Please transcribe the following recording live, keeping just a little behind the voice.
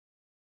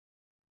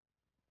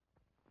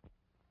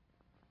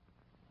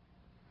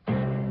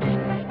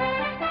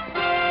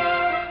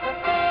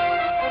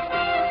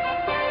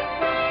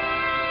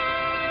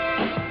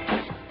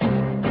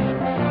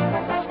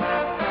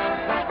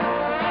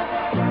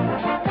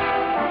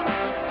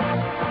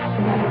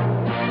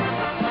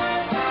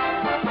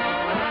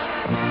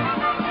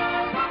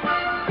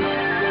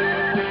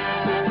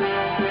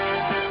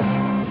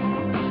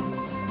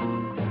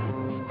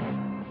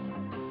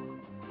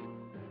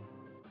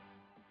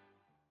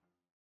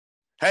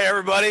Hey,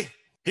 everybody.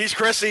 He's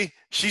Chrissy.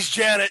 She's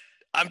Janet.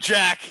 I'm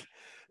Jack.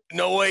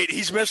 No, wait.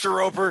 He's Mr.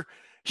 Roper.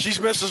 She's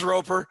Mrs.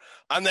 Roper.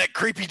 I'm that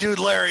creepy dude,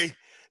 Larry.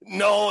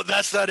 No,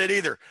 that's not it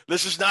either.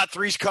 This is not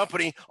Three's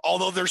Company,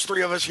 although there's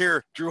three of us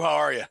here. Drew, how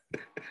are you?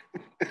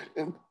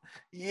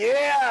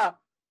 Yeah.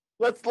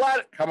 Let's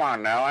light it. Come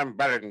on now. I'm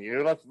better than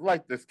you. Let's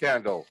light this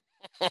candle.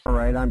 All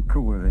right, I'm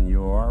cooler than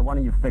you are. Why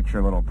don't you fix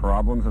your little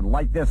problems and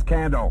light this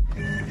candle?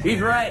 He's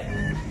right.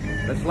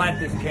 Let's light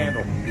this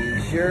candle.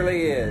 He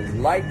surely is.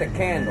 Light the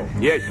candle.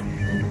 Yes.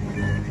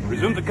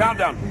 Resume the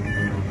countdown.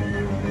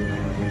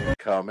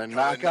 Come and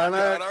knock on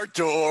our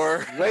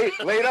door. Late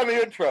on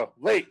the intro.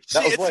 Late.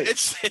 That was late.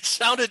 It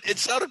sounded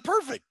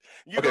perfect.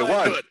 You okay, go ahead,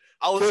 one, do it.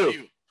 I'll listen to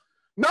you.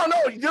 No,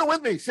 you do it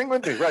with me. Sing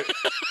with me. Right.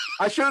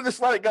 I should have just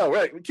let it go.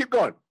 Right. Keep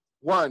going.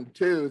 1,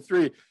 2,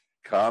 3.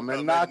 Come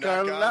and knock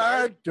on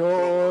our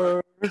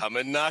door. Come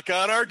and knock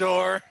on our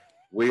door.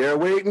 We're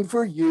waiting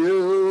for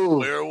you.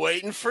 We're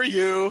waiting for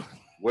you.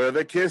 Where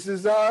the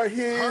kisses are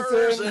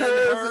hers and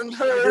hers and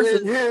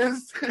hers and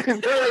his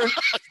and hers.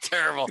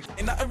 Terrible.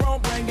 That's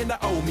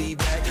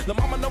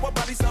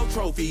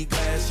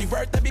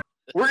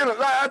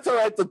all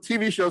right. The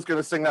TV show's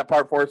gonna sing that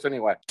part for us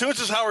anyway.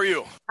 Toonses, how are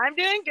you? I'm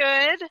doing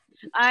good.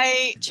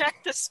 I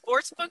checked the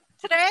sports book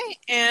today,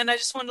 and I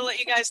just wanted to let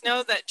you guys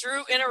know that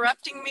Drew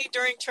interrupting me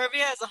during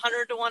trivia has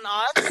 100-1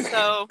 odds.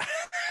 So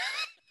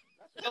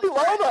pretty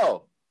low,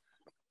 though.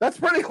 That's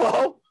pretty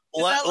low.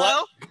 Is that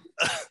low?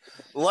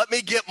 Let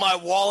me get my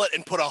wallet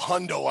and put a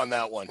hundo on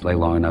that one. Play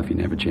long enough, you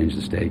never change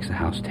the stakes. The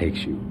house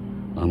takes you.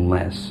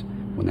 Unless,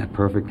 when that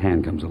perfect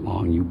hand comes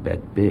along, you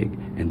bet big,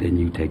 and then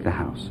you take the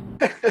house.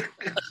 Did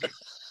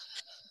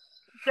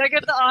I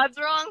get the odds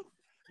wrong?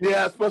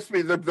 Yeah, it's supposed to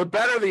be. The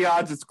better the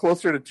odds, it's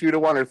closer to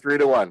 2-1 or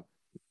 3-1.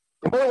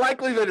 The more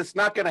likely that it's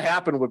not going to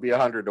happen would be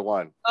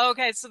 100-1.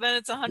 Okay, so then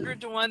it's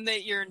 100-1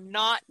 that you're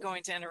not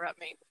going to interrupt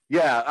me.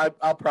 Yeah,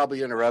 I'll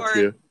probably interrupt or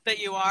you. That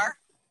you are?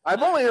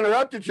 I've only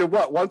interrupted you,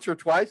 once or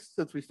twice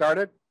since we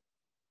started?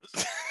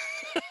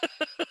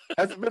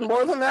 Has it been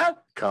more than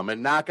that? Come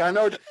and knock on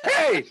our door.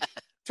 Hey,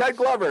 Ted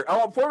Glover,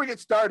 before we get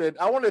started,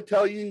 I want to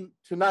tell you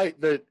tonight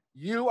that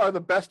you are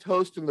the best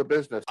host in the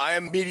business. I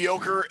am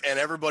mediocre, and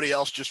everybody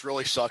else just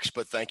really sucks,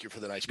 but thank you for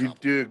the nice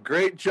compliment. You do a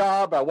great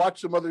job. I watched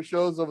some other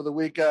shows over the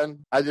weekend.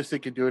 I just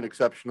think you do an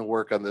exceptional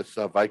work on this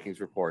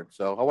Vikings report.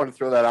 So I want to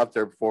throw that out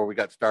there before we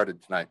got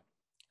started tonight.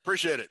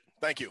 Appreciate it.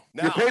 Thank you.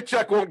 Now, your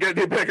paycheck won't get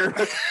any bigger. I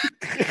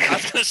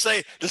was going to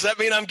say, does that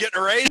mean I'm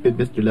getting a raise?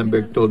 Mr.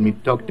 Lumberg told me to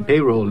talk to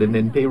payroll, and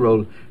then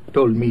payroll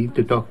told me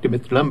to talk to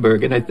Mr.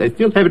 Lumberg, and I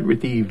still haven't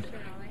received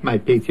my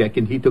paycheck,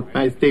 and he took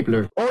my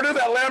stapler. Order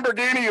that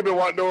Lamborghini you've been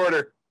wanting to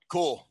order.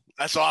 Cool.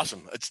 That's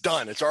awesome. It's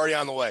done. It's already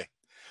on the way.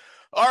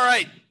 All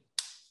right.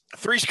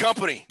 Three's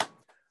Company.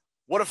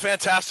 What a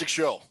fantastic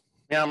show.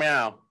 Meow,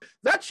 meow.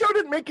 That show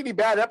didn't make any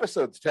bad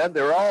episodes, Ted.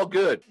 They were all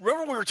good.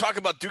 Remember we were talking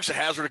about Dukes of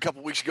Hazzard a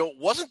couple weeks ago?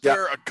 Wasn't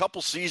there a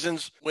couple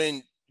seasons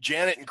when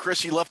Janet and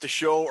Chrissy left the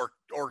show,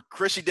 or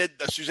Chrissy did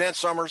Suzanne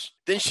Summers?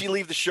 Didn't she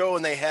leave the show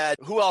and they had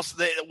who else?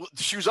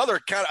 She was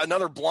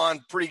another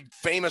blonde, pretty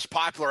famous,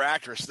 popular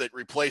actress that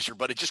replaced her,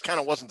 but it just kind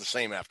of wasn't the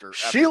same after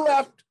she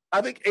left.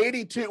 I think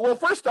 82. Well,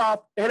 first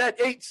off, it had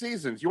 8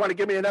 seasons. You want to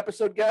give me an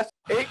episode guess?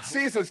 8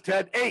 seasons,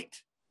 Ted.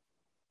 8.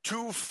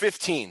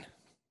 215.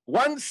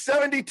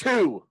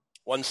 172.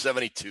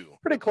 172.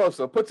 Pretty close,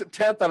 though. Puts it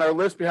 10th on our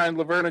list behind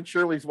Laverne and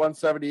Shirley's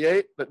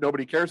 178 that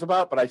nobody cares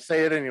about, but I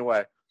say it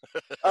anyway.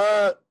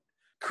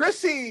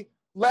 Chrissy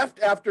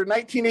left after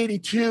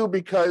 1982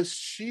 because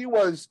she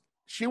was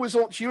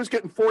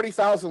getting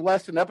 40,000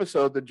 less an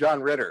episode than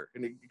John Ritter,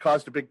 and it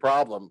caused a big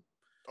problem.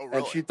 Oh, really?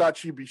 And she thought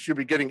she should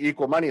be getting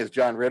equal money as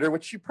John Ritter,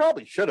 which she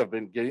probably should have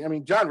been getting. I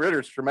mean, John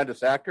Ritter's a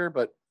tremendous actor,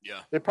 but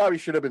they probably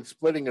should have been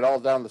splitting it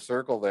all down the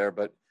circle there.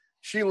 But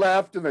she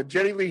left, and then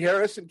Jenny Lee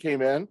Harrison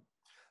came in,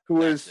 who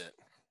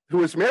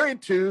was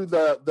married to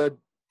the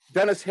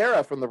Dennis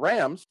Hara from the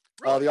Rams,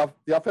 really?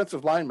 The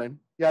offensive lineman.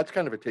 Yeah, it's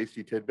kind of a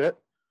tasty tidbit,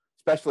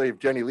 especially if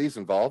Jenny Lee's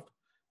involved.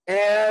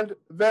 And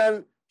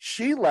then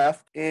she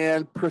left,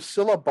 and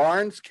Priscilla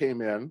Barnes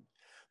came in.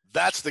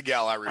 That's the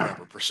gal I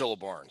remember, Priscilla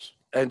Barnes.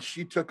 And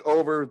she took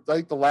over, I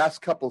think, the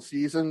last couple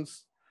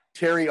seasons.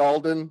 Terry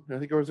Alden, I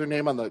think it was her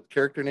name on the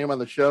character name on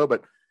the show,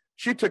 but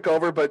she took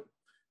over. But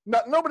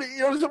nobody,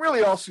 it was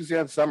really all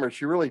Suzanne Summers.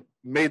 She really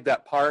made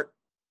that part,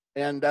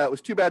 and it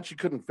was too bad she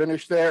couldn't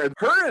finish there. And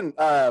her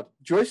and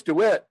Joyce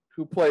DeWitt,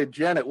 who played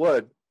Janet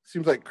Wood,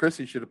 seems like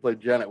Chrissy should have played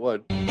Janet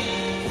Wood.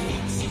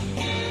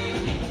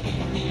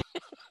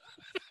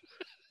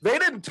 They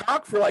didn't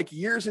talk for like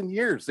years and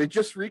years. They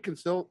just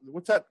reconciled.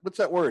 What's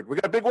that word? We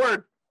got a big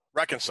word.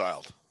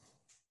 Reconciled.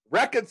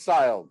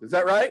 Is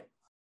that right?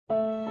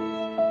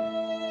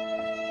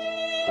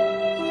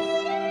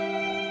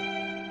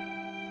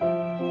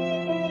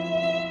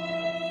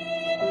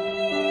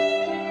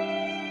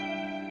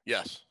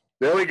 Yes.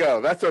 There we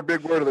go. That's our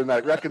big word of the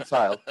night,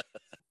 reconciled.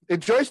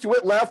 And Joyce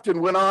DeWitt left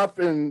and went off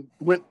and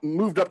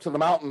moved up to the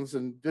mountains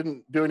and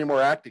didn't do any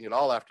more acting at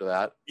all after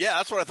that. Yeah,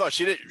 that's what I thought.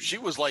 She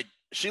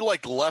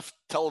left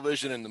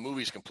television and the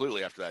movies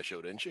completely after that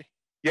show, didn't she?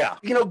 Yeah.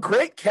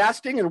 Great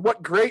casting and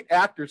what great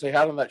actors they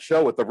had on that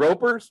show with the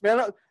Ropers. Man,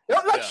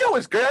 that show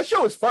was great. That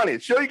show was funny.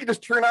 It's a show you can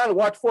just turn on and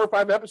watch 4 or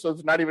 5 episodes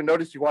and not even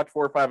notice you watch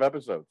 4 or 5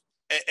 episodes.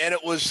 And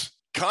it was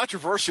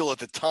controversial at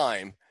the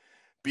time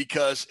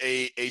because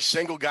a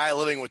single guy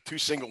living with 2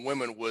 single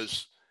women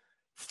was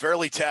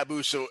fairly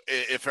taboo. So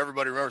if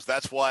everybody remembers,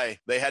 that's why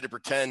they had to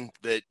pretend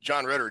that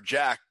John Ritter,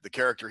 Jack, the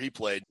character he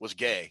played, was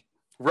gay.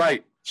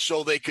 Right.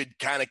 So they could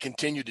kind of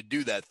continue to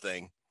do that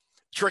thing.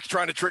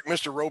 Trying to trick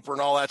Mr. Roper and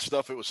all that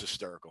stuff. It was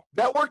hysterical.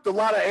 That worked a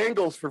lot of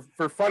angles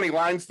for funny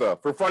lines, though,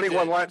 for funny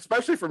one line,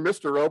 especially for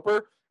Mr.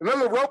 Roper. And then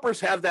the Ropers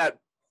had that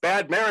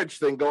bad marriage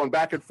thing going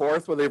back and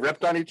forth where they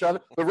ripped on each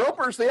other. The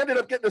Ropers, they ended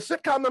up getting a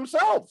sitcom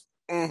themselves.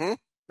 Mm-hmm.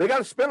 They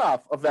got a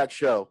spinoff of that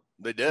show.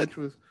 They did. Which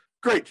was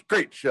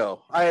great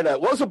show. I had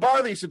what was a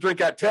bar they used to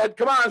drink at, Ted?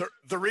 Come on.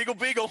 The Regal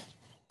Beagle.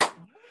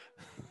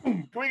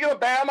 Can we get a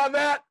bam on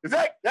that?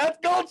 That's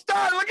Gold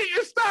Star. Look at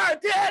your star,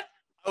 Ted.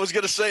 I was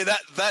going to say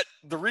that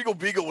the Regal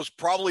Beagle was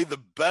probably the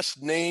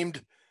best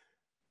named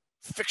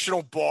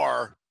fictional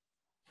bar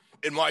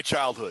in my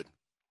childhood.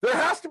 There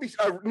has to be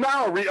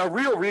now a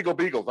real Regal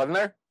Beagle, doesn't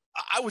there?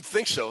 I would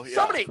think so. Yeah.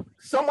 Somebody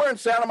somewhere in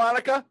Santa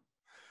Monica.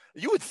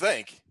 You would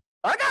think.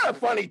 I got a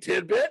funny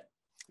tidbit.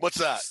 What's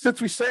that?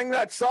 Since we sang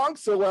that song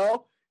so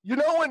well,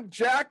 when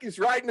Jack is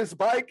riding his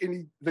bike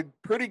and the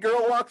pretty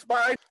girl walks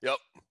by? Yep.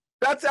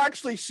 That's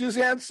actually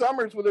Suzanne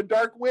Summers with a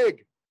dark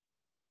wig.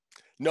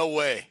 No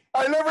way.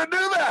 I never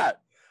knew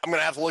that. I'm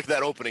going to have to look at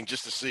that opening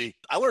just to see.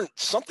 I learned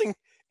something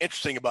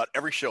interesting about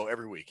every show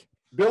every week.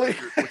 Billy,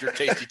 with your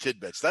tasty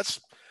tidbits. That's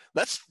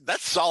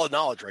solid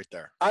knowledge right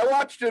there. I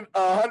watched it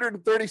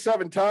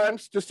 137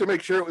 times just to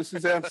make sure it was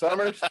Suzanne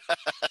Summers.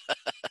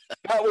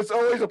 That was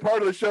always a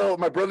part of the show.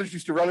 My brothers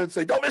used to run and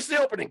say, "Don't miss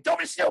the opening. Don't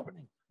miss the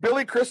opening."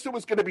 Billy Crystal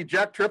was going to be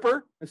Jack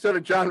Tripper instead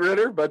of John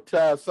Ritter, but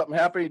something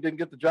happened. He didn't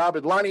get the job.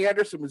 And Lonnie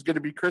Anderson was going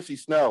to be Chrissy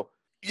Snow.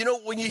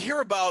 When you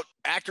hear about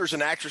actors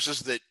and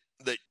actresses that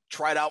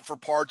tried out for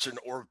parts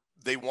or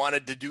they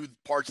wanted to do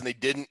parts and they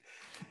didn't,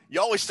 you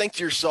always think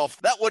to yourself,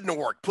 that wouldn't have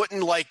worked. Putting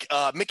like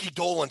Mickey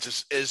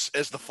Dolenz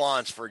as the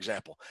Fonz, for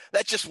example,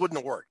 that just wouldn't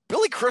have worked.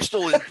 Billy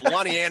Crystal and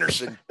Lonnie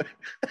Anderson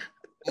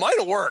might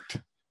have worked.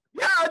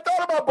 Yeah, I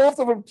thought about both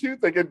of them too,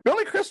 thinking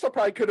Billy Crystal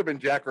probably could have been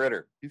Jack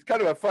Ritter. He's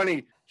kind of a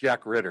funny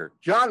Jack Ritter.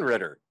 John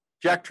Ritter.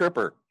 Jack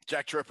Tripper.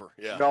 Jack Tripper,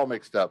 yeah. All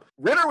mixed up.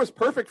 Ritter was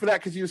perfect for that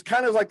because he was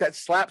kind of like that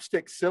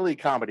slapstick silly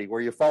comedy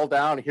where you fall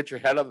down and hit your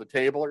head on the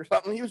table or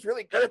something. He was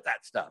really good at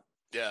that stuff.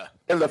 Yeah.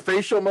 And the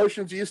facial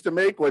motions he used to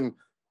make when,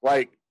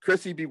 like,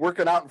 Chrissy'd be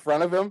working out in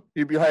front of him,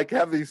 he'd be like,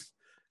 have these,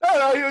 I don't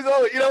know, he was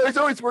always, he's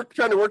always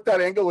trying to work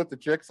that angle with the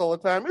chicks all the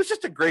time. It was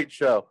just a great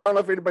show. I don't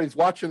know if anybody's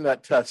watching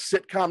that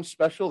sitcom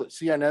special that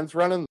CNN's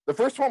running. The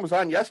first one was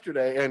on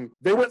yesterday, and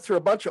they went through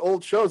a bunch of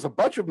old shows, a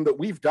bunch of them that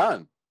we've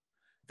done.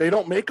 They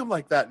don't make them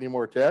like that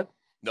anymore, Ted.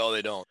 No,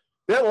 they don't.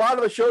 They had a lot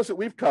of the shows that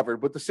we've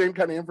covered with the same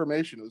kind of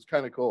information. It was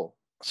kind of cool.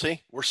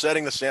 See, we're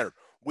setting the standard.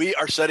 We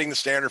are setting the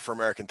standard for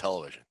American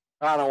television.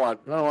 I don't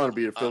want to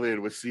be affiliated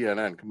with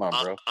CNN. Come on,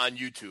 bro. On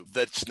YouTube.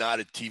 That's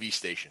not a TV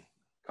station.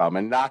 Come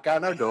and knock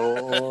on our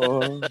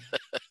door.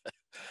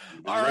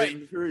 All right.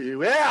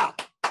 Yeah.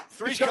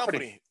 Three's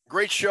Company.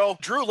 Great show.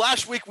 Drew,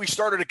 last week we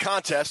started a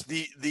contest,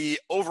 the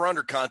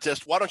over-under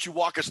contest. Why don't you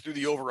walk us through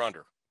the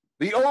over-under?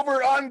 The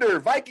over-under.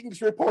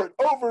 Vikings report.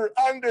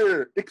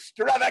 Over-under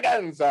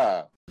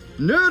extravaganza.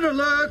 Nerd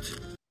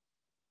alert.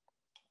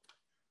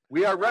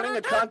 We are running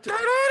a contest.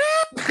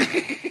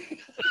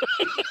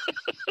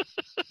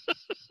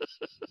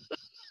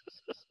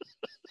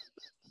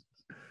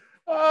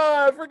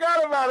 Oh, I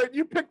forgot about it.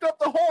 You picked up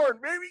the horn,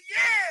 baby.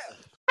 Yeah.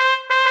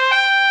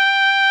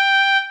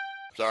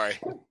 Sorry.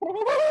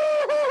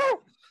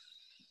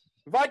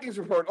 Vikings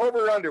report,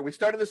 over or under. We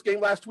started this game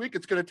last week.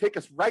 It's going to take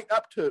us right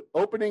up to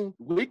opening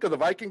week of the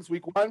Vikings,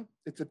 week 1.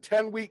 It's a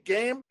 10-week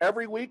game.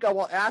 Every week I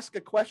will ask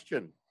a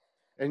question,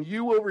 and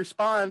you will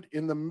respond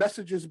in the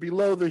messages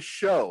below the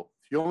show.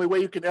 It's the only way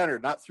you can enter,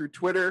 not through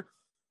Twitter,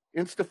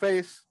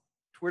 InstaFace,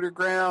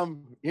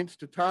 Twittergram,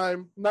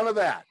 InstaTime, none of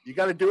that. You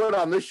got to do it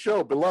on this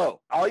show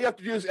below. All you have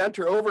to do is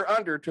enter over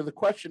under to the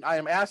question I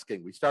am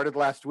asking. We started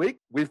last week.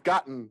 We've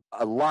gotten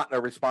a lot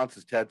of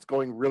responses, Ted. It's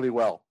going really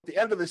well. At the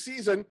end of the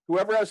season,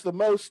 whoever has the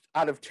most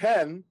out of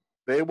 10,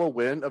 they will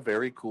win a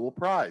very cool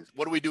prize.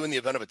 What do we do in the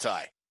event of a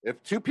tie?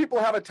 If 2 people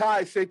have a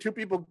tie, say 2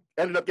 people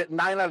ended up getting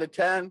 9 out of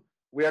 10,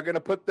 we are going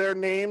to put their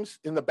names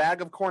in the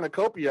bag of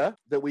cornucopia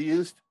that we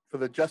used for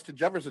the Justin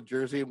Jefferson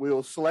jersey, and we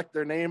will select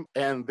their name,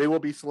 and they will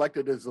be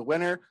selected as the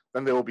winner.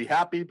 Then they will be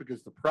happy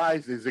because the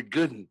prize is a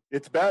good one.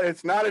 It's bad.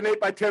 It's not an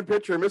 8x10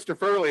 picture of Mr.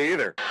 Furley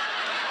either.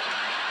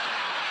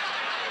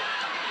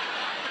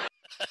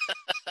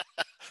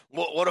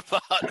 What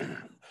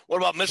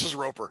about Mrs.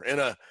 Roper in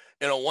a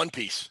one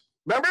piece?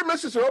 Remember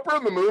Mrs. Roper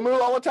in the Moo Moo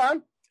all the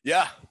time?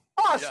 Yeah.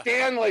 Oh, yeah.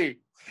 Stanley.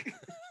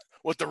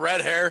 With the red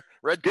hair,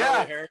 curly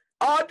hair.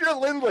 Audra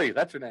Lindley,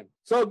 that's her name.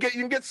 So you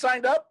can get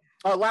signed up.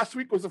 Last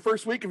week was the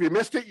first week. If you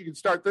missed it, you can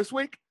start this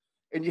week.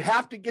 And you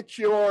have to get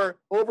your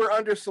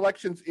over-under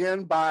selections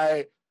in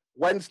by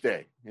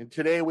Wednesday. And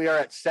today we are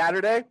at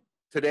Saturday.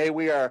 Today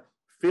we are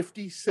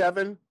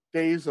 57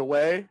 days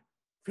away.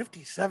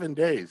 57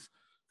 days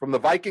from the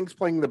Vikings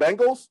playing the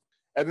Bengals.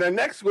 And then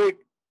next week,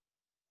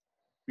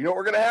 you know what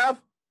we're going to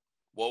have?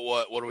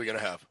 What are we going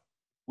to have?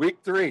 Week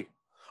 3.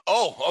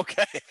 Oh,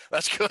 okay.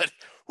 That's good.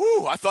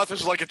 Whew, I thought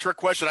this was like a trick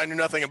question I knew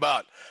nothing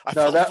about. I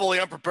felt fully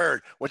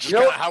unprepared, which is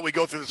kind of how we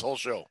go through this whole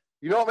show.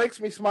 You know what makes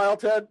me smile,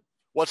 Ted?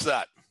 What's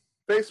that?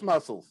 Face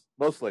muscles,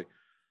 mostly.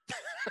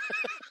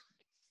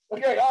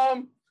 Okay,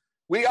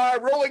 we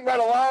are rolling right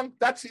along.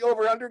 That's the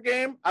over-under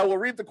game. I will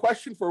read the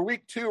question for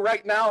week 2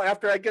 right now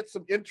after I get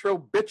some intro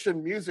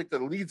bitchin' music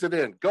that leads it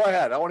in. Go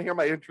ahead. I want to hear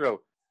my intro.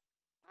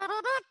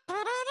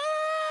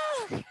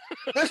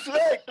 This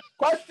week,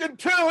 question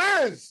 2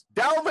 is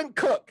Dalvin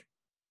Cook.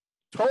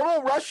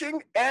 Total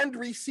rushing and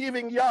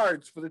receiving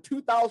yards for the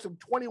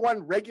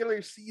 2021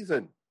 regular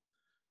season.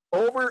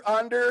 Over,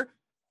 under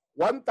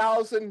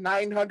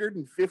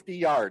 1,950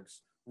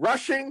 yards.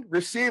 Rushing,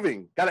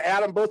 receiving. Got to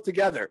add them both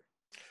together.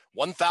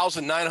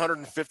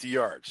 1,950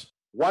 yards.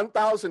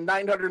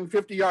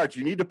 1,950 yards.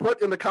 You need to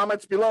put in the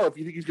comments below if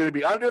you think he's going to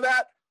be under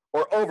that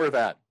or over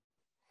that.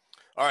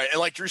 All right. And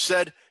like Drew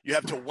said, you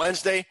have till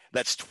Wednesday.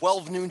 That's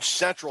 12 noon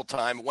Central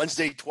time.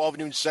 Wednesday, 12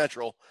 noon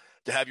Central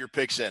to have your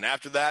picks in.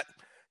 After that,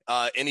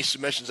 any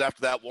submissions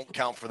after that won't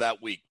count for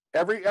that week.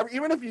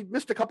 Even if you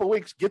missed a couple of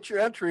weeks, get your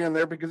entry in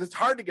there because it's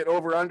hard to get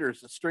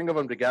over-unders, a string of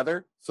them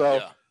together.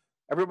 So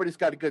everybody's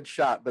got a good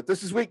shot. But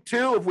this is week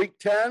 2 of week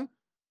 10,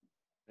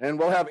 and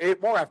we'll have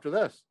 8 more after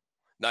this.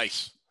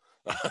 Nice.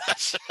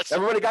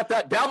 Everybody got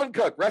that? Dalvin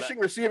Cook, rushing,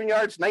 receiving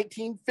yards,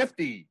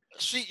 1950.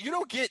 See, you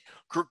don't get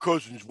Kirk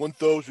Cousins,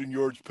 1,000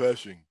 yards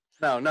passing.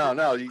 No.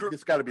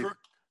 It's got to be.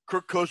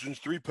 Kirk Cousins,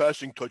 3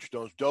 passing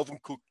touchdowns.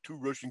 Dalvin Cook, 2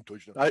 rushing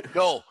touchdowns.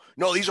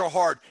 No, these are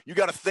hard. You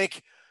got to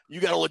think. You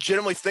got to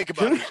legitimately think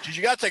about it because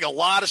you got to take a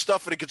lot of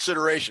stuff into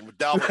consideration with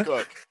Dalvin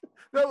Cook.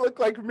 That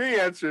looked like me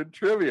answering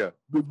trivia.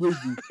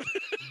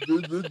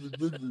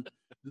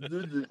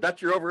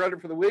 That's your over-under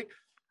for the week.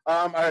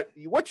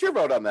 What's your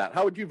vote on that?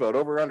 How would you vote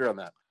over-under on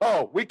that?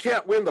 Oh, we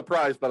can't win the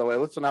prize, by the way.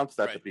 Let's announce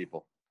that to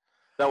people.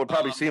 That would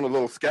probably seem a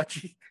little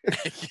sketchy.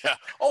 Yeah.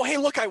 Oh, hey,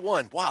 look, I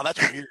won. Wow,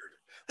 that's weird.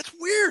 That's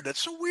weird.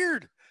 That's so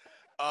weird.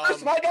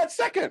 Listen, I got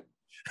second.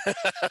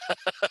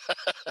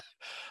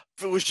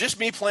 If it was just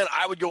me playing,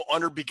 I would go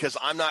under because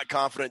I'm not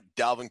confident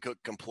Dalvin Cook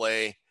can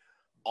play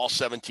all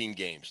 17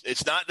 games.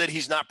 It's not that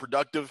he's not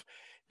productive,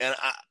 and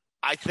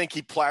I think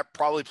he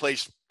probably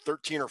plays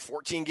 13 or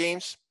 14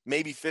 games,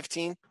 maybe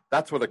 15.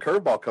 That's where the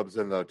curveball comes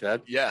in, though,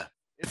 Ted. Yeah.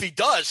 If he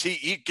does,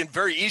 he can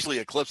very easily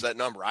eclipse that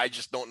number. I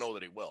just don't know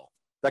that he will.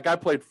 That guy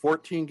played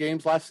 14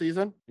 games last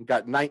season and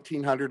got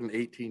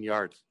 1,918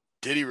 yards.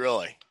 Did he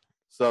really?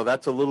 So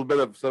that's a little bit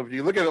of – so if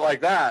you look at it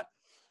like that,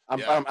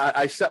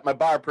 I set my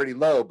bar pretty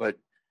low, but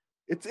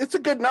it's a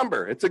good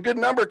number. It's a good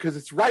number because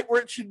it's right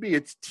where it should be.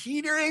 It's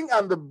teetering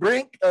on the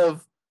brink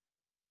of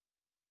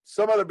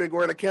some other big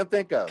word I can't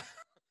think of.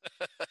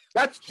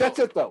 That's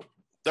it, though.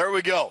 There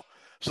we go.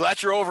 So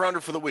that's your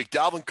over-under for the week.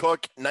 Dalvin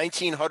Cook,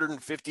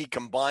 1,950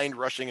 combined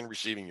rushing and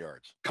receiving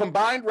yards.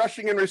 Combined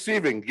rushing and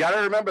receiving. You got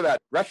to remember that.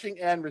 Rushing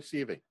and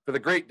receiving for the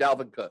great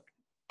Dalvin Cook.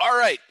 All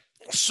right.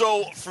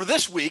 So for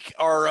this week,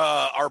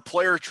 our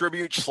player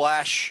tribute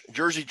 /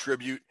 jersey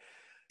tribute,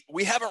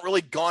 we haven't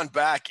really gone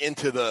back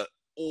into the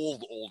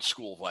old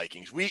school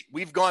Vikings.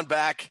 We've gone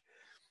back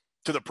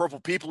to the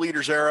Purple People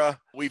Eaters era.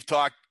 We've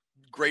talked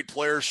great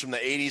players from the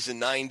 80s and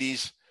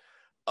 90s,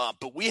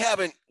 but we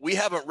haven't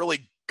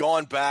really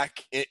gone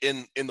back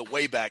in the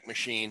Wayback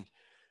Machine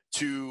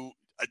to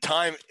a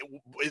time.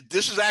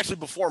 This is actually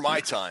before my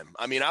time.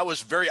 I mean, I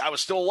was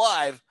still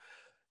alive,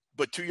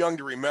 but too young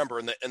to remember.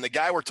 And the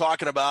guy we're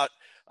talking about,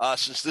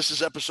 since this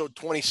is episode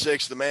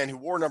 26, the man who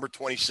wore number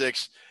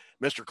 26,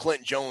 Mr.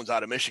 Clinton Jones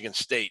out of Michigan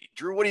State.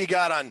 Drew, what do you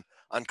got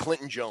on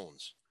Clinton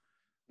Jones?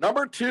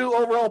 Number 2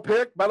 overall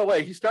pick. By the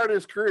way, he started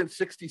his career in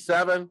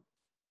 67,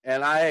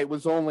 and I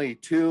was only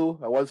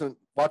 2. I wasn't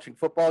watching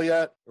football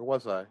yet, or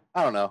was I?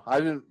 I don't know. I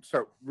didn't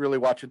start really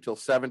watching until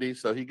 70,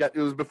 so it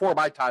was before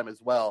my time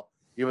as well,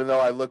 even though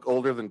I look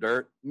older than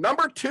dirt.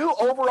 Number 2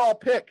 overall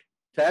pick,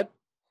 Ted,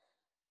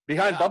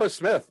 behind Bubba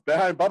Smith.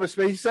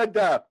 He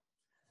said,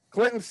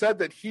 Clinton said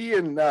that he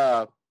and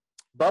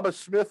Bubba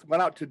Smith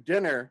went out to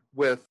dinner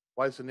with,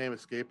 why is the name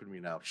escaping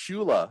me now?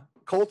 Shula,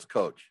 Colts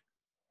coach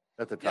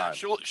at the time.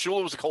 Yeah,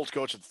 Shula was the Colts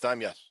coach at the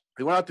time, yes.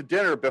 He went out to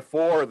dinner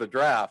before the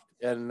draft,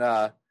 and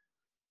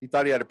he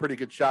thought he had a pretty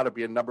good shot of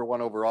being number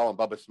 1 overall, and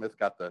Bubba Smith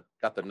got the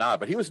nod.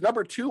 But he was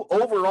number 2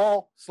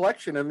 overall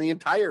selection in the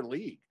entire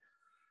league.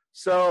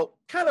 So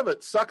kind of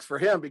it sucks for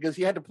him because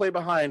he had to play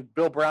behind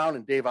Bill Brown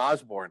and Dave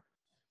Osborne.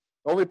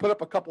 Only put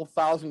up a couple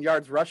thousand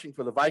yards rushing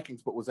for the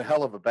Vikings, but was a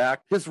hell of a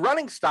back. His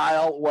running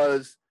style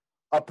was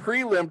a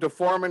prelim to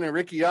Foreman and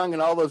Ricky Young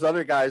and all those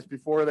other guys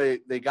before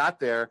they got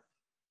there.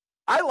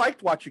 I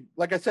liked watching,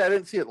 like I said, I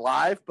didn't see it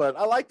live, but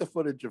I like the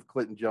footage of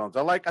Clinton Jones.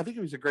 I think he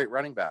was a great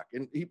running back.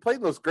 And he played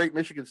in those great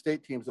Michigan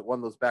State teams that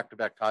won those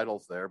back-to-back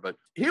titles there. But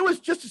he was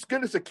just as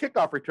good as a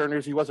kickoff returner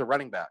as he was a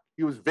running back.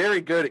 He was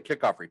very good at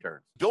kickoff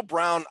returns. Bill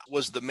Brown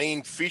was the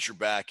main feature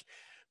back,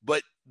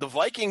 but the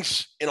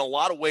Vikings, in a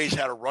lot of ways,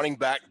 had a running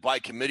back by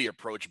committee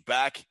approach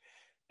back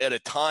at a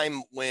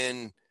time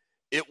when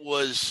it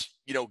was,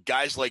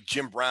 guys like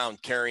Jim Brown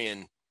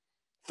carrying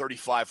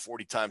 35,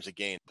 40 times a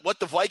game. What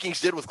the Vikings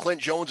did with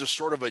Clint Jones is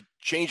sort of a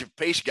change of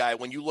pace guy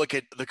when you look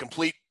at the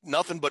complete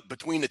nothing but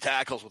between the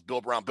tackles with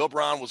Bill Brown. Bill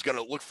Brown was going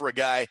to look for a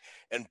guy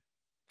and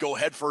go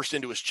headfirst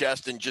into his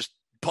chest and just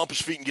pump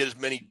his feet and get as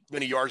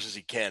many yards as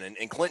he can.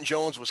 And Clinton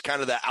Jones was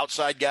kind of that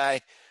outside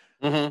guy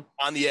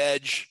on the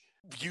edge,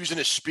 using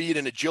his speed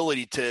and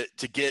agility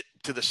to get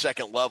to the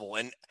second level.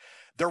 And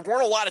there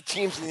weren't a lot of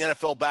teams in the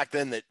NFL back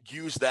then that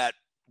used that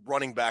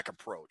running back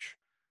approach.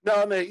 No,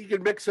 I mean, you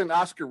could mix in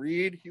Oscar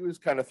Reed. He was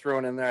kind of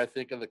thrown in there, I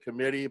think, in the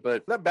committee,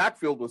 but that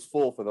backfield was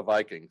full for the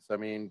Vikings. I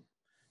mean,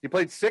 he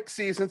played 6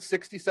 seasons,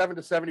 67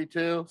 to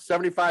 72,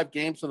 75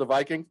 games for the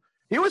Vikings.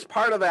 He was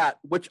part of that,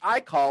 which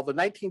I call the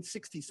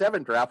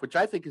 1967 draft, which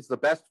I think is the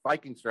best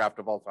Vikings draft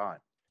of all time.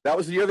 That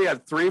was the year they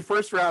had 3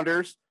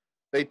 first-rounders.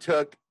 They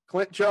took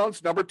Clint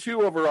Jones, number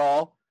 2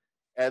 overall,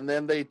 and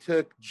then they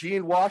took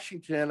Gene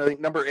Washington, I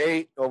think, number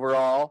 8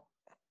 overall,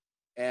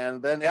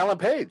 and then Alan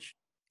Page.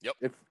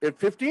 Yep. At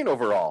 15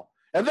 overall.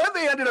 And then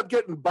they ended up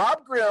getting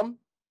Bob Grimm.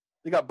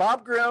 They got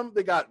Bob Grimm.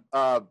 They got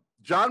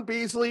John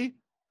Beasley.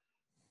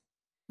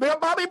 They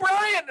got Bobby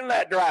Bryant in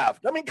that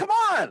draft. I mean, come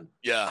on.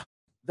 Yeah.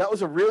 That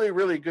was a really,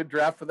 really good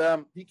draft for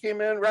them. He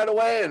came in right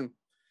away. And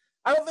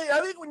I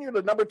think when you're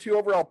the number 2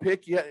 overall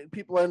pick,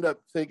 people end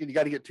up thinking you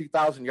got to get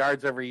 2,000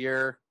 yards every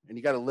year and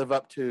you got to live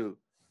up to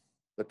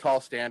the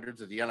tall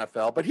standards of the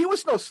NFL. But he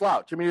was no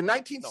slouch. I mean, in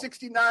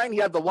 1969, he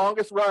had the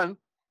longest run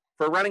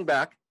for a running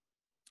back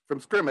from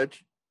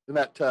scrimmage in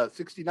that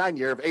 69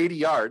 year of 80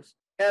 yards.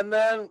 And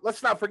then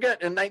let's not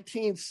forget, in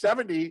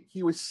 1970,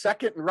 he was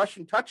second in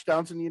rushing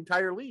touchdowns in the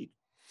entire league.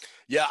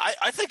 Yeah,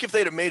 I think if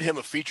they'd have made him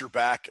a feature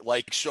back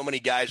like so many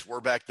guys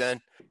were back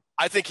then,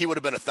 I think he would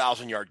have been a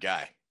 1,000-yard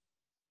guy.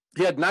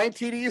 He had 9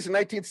 TDs in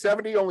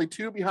 1970, only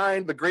 2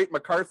 behind the great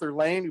MacArthur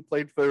Lane, who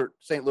played for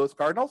St. Louis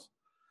Cardinals.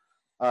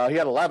 He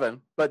had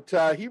 11, but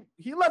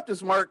he left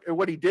his mark at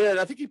what he did.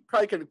 I think he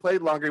probably could have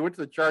played longer. He went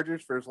to the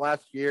Chargers for his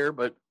last year,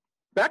 but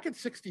back in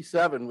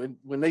 67,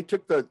 when they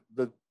took the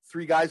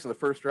 3 guys in the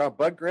first round,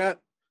 Bud Grant,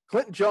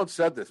 Clinton Jones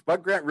said this.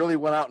 Bud Grant really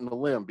went out on a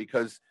limb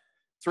because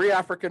 3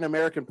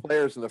 African-American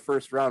players in the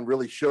first round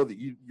really show that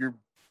you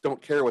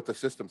don't care what the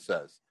system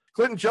says.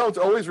 Clinton Jones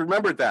always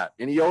remembered that,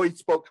 and he always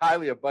spoke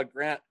highly of Bud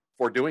Grant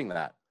for doing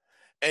that.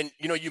 And,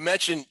 you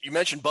mentioned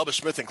Bubba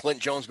Smith and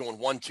Clinton Jones going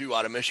 1-2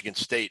 out of Michigan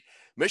State.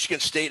 Michigan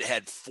State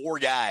had 4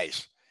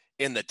 guys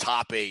in the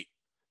top 8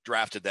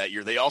 drafted that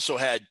year. They also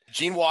had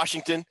Gene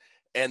Washington,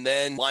 and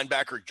then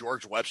linebacker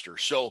George Webster.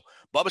 So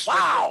Bubba Smith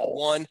went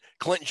 1,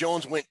 Clinton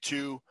Jones went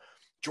 2,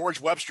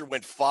 George Webster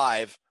went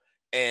 5,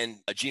 and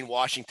Gene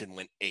Washington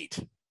went 8.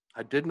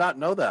 I did not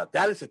know that.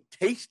 That is a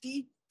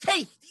tasty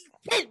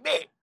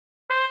tidbit.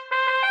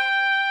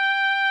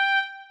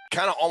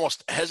 Kind of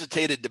almost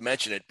hesitated to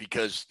mention it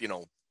because,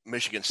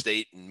 Michigan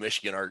State and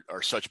Michigan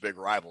are such big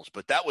rivals,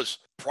 but that was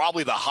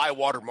probably the high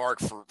water mark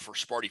for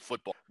Sparty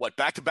football. What,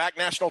 back-to-back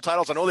national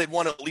titles? I know they'd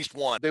won at least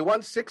one. They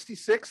won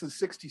 66 and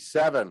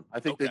 67. I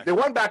think Okay. they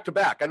won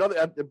back-to-back. I know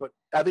that, but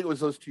I think it was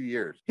those 2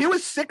 years. He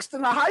was 6th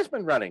in the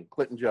Heisman running,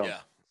 Clinton Jones.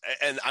 Yeah.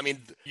 And I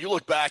mean, you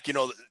look back,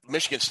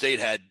 Michigan State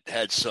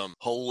had some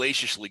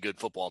hellaciously good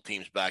football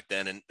teams back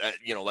then. And,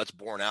 that's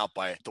borne out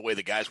by the way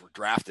the guys were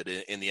drafted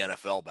in the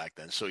NFL back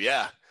then. So,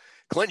 yeah.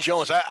 Clinton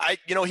Jones,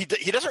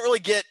 he doesn't really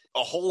get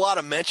a whole lot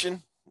of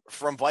mention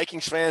from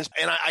Vikings fans,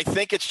 and I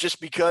think it's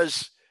just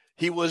because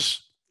he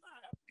was,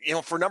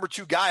 for number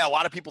 2 guy, a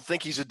lot of people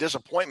think he's a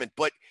disappointment,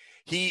 but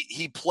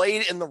he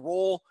played in the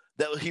role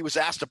that he was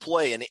asked to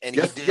play, and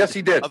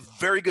he did a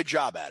very good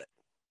job at it.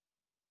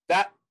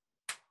 That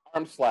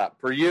arm slap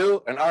for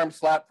you, an arm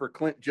slap for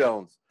Clint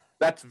Jones.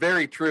 That's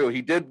very true.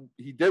 He did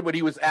what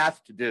he was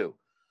asked to do.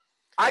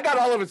 I got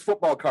all of his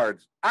football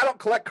cards. I don't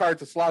collect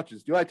cards of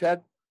slouches. Do I,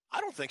 Ted? I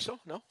don't think so,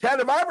 no. Ted,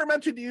 have I ever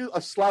mentioned to you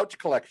a slouch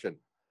collection?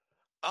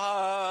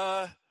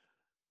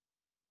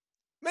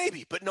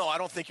 Maybe, but no, I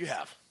don't think you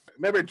have.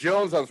 Remember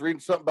Jones? I was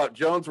reading something about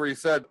Jones where he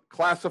said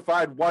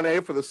classified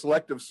 1A for the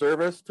Selective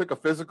Service, took a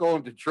physical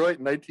in Detroit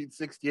in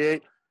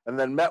 1968, and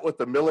then met with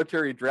the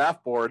military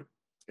draft board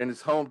in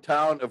his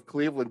hometown of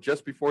Cleveland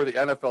just before the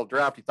NFL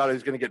draft. He thought he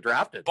was going to get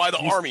drafted. By the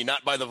Army,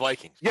 not by the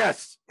Vikings.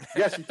 Yes,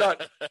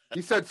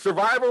 he said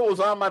survival was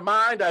on my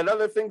mind. I had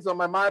other things on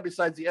my mind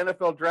besides the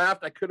NFL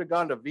draft. I could have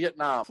gone to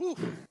Vietnam. Whew.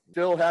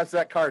 Still has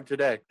that card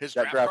today. His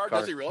that draft card,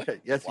 does he really?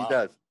 Yes, Wow. he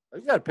does.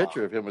 I've got a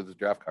picture of him with his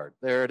draft card.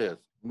 There it is.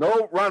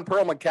 No Ron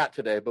Perlman cat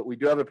today, but we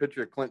do have a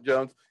picture of Clint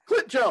Jones.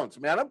 Clint Jones,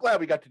 man, I'm glad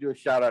we got to do a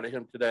shout out of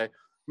him today.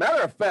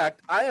 Matter of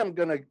fact, I am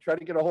going to try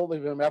to get a hold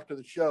of him after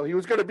the show. He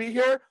was going to be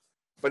here,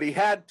 but he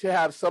had to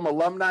have some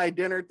alumni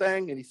dinner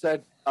thing, and he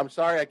said, I'm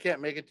sorry, I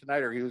can't make it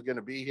tonight, or he was going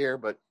to be here.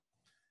 But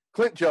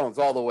Clint Jones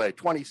all the way,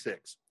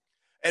 26.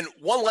 And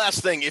one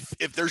last thing,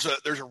 if there's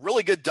a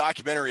really good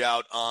documentary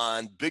out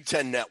on Big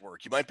Ten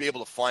Network, you might be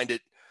able to find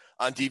it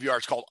on DVR.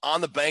 It's called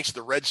On the Banks of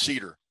the Red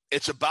Cedar.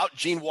 It's about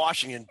Gene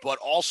Washington, but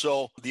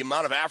also the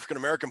amount of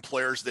African-American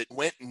players that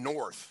went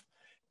north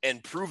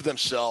and prove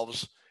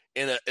themselves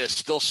in a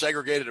still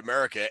segregated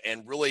America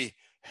and really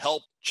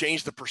help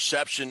change the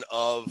perception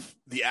of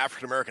the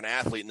African-American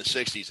athlete in the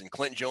 60s. And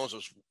Clinton Jones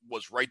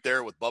was right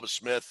there with Bubba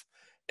Smith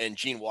and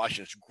Gene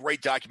Washington. It's a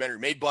great documentary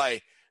made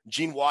by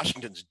Gene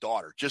Washington's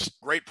daughter. Just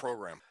great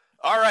program.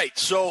 All right,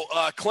 so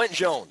Clinton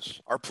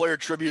Jones, our player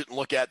tribute and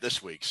look at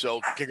this week.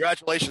 So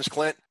congratulations,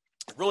 Clint.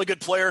 Really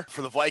good player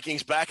for the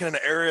Vikings back in an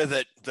area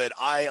that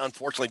I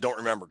unfortunately don't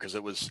remember because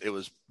it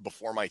was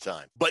before my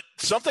time. But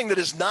something that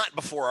is not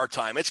before our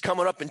time, it's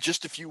coming up in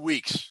just a few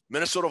weeks.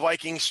 Minnesota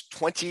Vikings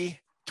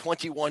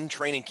 2021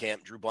 training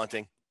camp, Drew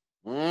Bunting.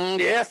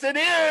 Yes, it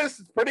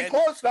is. It's pretty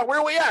close. Now, where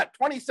are we at?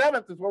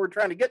 27th is what we're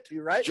trying to get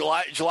to, right?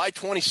 July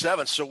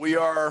 27th. So we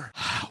are,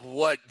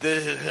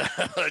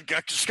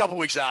 just a couple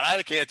weeks out.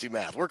 I can't do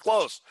math. We're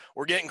close.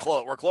 We're getting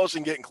close. We're close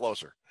and getting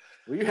closer.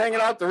 Were you hanging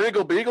out the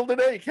Regal Beagle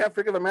today? You can't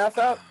figure the math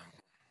out?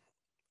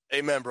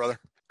 Amen, brother.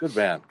 Good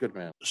man. Good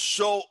man.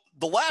 So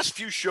the last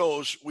few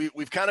shows,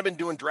 we've kind of been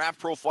doing draft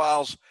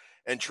profiles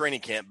and training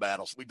camp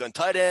battles. We've done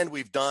tight end.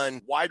 We've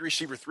done wide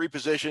receiver 3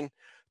 position.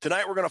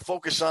 Tonight, we're going to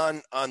focus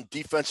on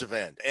defensive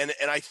end. And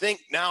I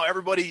think now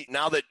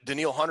that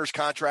Danielle Hunter's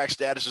contract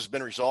status has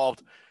been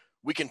resolved,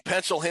 we can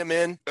pencil him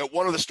in at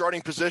one of the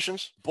starting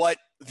positions. But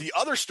the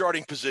other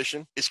starting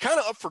position is kind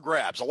of up for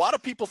grabs. A lot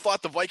of people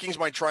thought the Vikings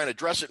might try and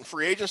address it in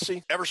free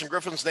agency. Everson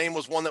Griffin's name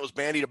was one that was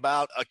bandied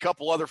about. A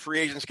couple other free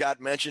agents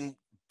got mentioned,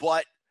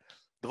 but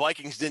the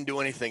Vikings didn't do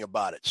anything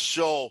about it.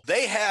 So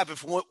they have,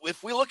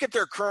 if we look at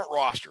their current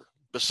roster,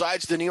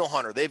 besides Danielle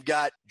Hunter, they've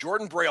got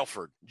Jordan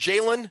Brailford,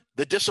 Jalen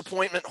the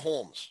Disappointment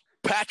Holmes,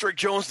 Patrick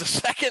Jones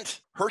II,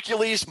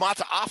 Hercules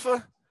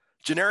Mataafa,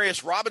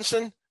 Janarius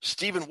Robinson,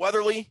 Stephen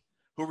Weatherly,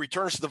 who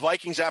returns to the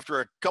Vikings after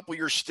a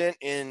couple-year stint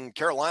in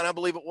Carolina, I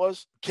believe it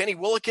was, Kenny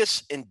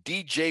Willekes, and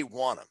DJ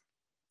Wanham.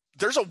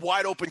 There's a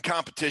wide-open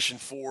competition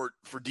for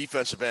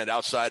defensive end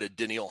outside of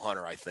Danielle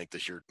Hunter, I think,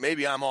 this year.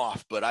 Maybe I'm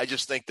off, but I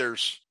just think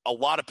there's a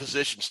lot of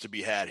positions to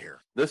be had here.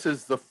 This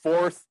is the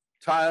 4th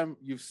time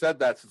you've said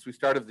that since we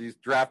started these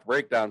draft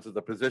breakdowns of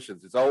the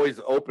positions. It's always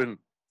open.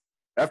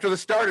 After the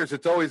starters,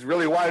 it's always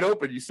really wide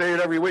open. You say it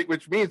every week,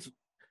 which means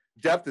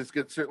depth is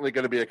certainly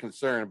going to be a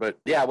concern. But,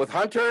 yeah, with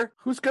Hunter,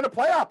 who's going to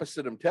play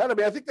opposite him, Ted? I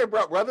mean, I think they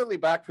brought Weatherly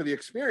back for the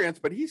experience,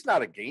 but he's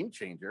not a game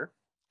changer.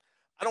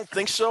 I don't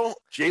think so.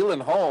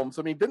 Jalen Holmes.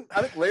 I mean,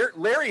 I think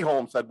Larry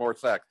Holmes had more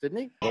sacks, didn't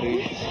he? Well,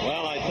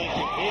 I think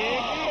he got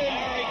it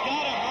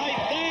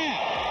right there.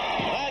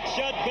 That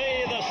should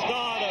be the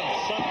start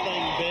of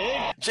something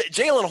big.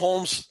 Jalen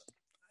Holmes,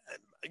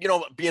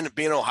 being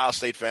an Ohio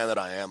State fan that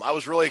I am, I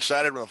was really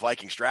excited when the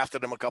Vikings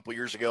drafted him a couple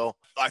years ago.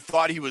 I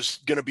thought he was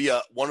going to be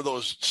one of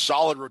those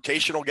solid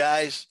rotational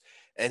guys,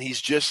 and he's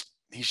just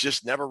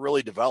never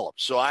really developed.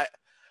 So I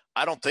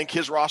don't think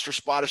his roster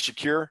spot is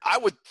secure. I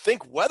would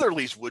think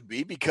Weatherly's would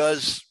be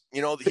because,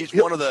 he's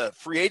one of the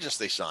free agents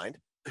they signed.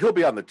 He'll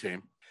be on the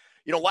team.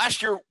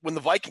 Last year when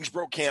the Vikings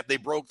broke camp,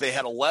 they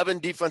had 11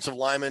 defensive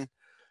linemen,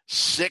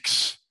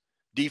 6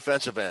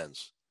 defensive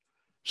ends.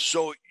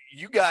 So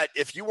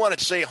if you want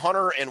to say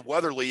Hunter and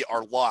Weatherly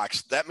are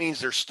locks, that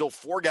means there's still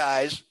 4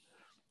 guys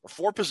or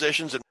 4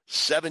 positions and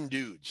 7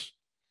 dudes.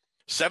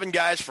 7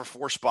 guys for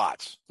 4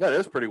 spots. That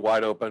is pretty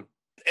wide open.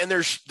 And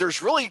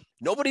there's really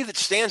nobody that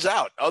stands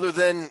out other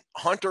than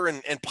Hunter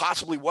and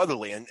possibly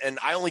Weatherly. And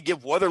I only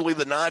give Weatherly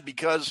the nod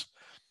because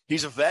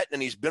he's a vet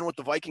and he's been with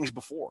the Vikings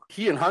before.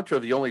 He and Hunter are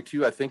the only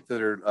 2, I think,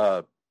 that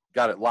are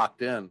got it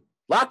locked in.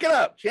 Lock it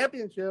up.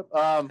 Championship.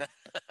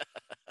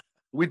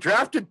 We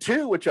drafted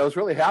 2, which I was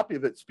really happy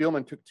that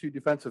Spielman took 2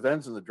 defensive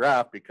ends in the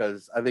draft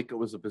because I think it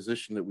was a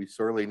position that we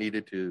sorely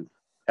needed to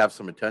have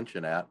some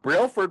attention at.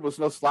 Brailford was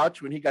no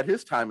slouch when he got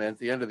his time in at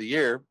the end of the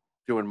year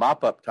doing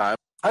mop-up time.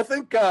 I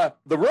think the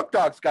Rook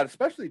Dog's got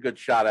especially a good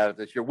shot at it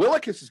this year.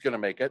 Willekes is going to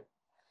make it.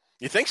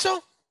 You think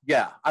so?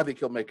 Yeah, I think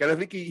he'll make it. I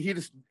think he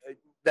just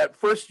that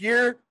first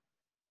year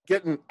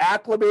getting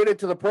acclimated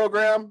to the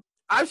program.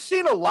 I've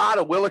seen a lot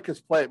of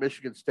Willekes play at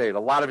Michigan State, a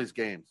lot of his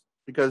games,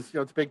 because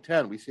it's Big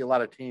Ten. We see a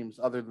lot of teams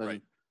other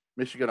than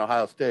Michigan,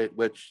 Ohio State,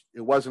 which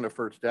it wasn't a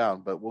first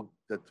down, but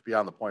that's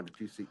beyond the point. The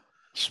 2 seat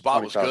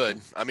spot was good.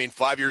 I mean,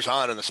 5 years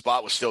on, and the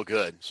spot was still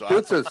good. So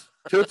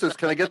Toots,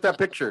 can I get that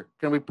picture?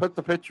 Can we put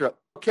the picture up?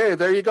 Okay,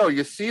 there you go.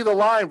 You see the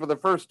line for the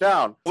first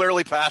down.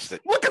 Clearly passed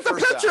it. Look at the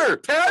picture,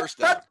 Ted.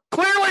 That's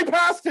clearly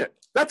past it.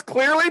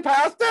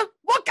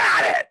 Look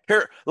at it.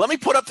 Here, let me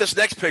put up this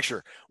next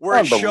picture where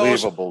it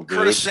shows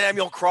Curtis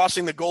Samuel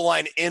crossing the goal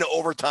line in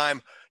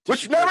overtime.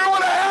 Which never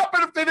would have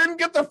happened if they didn't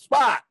get the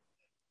spot.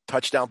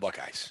 Touchdown,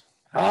 Buckeyes.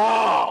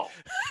 Oh.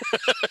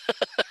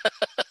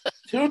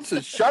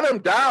 Toots, shut him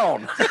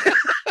down.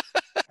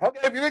 Okay,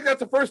 if you think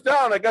that's a first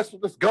down, I guess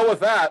we'll just go with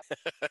that.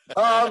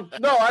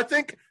 No, I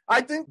think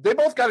they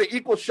both got an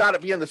equal shot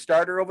at being the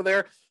starter over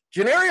there.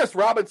 Janarius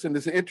Robinson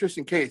is an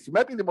interesting case. He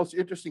might be the most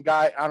interesting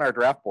guy on our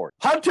draft board.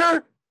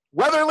 Hunter,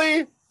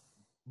 Weatherly,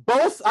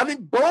 I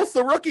think both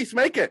the rookies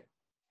make it.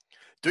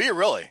 Do you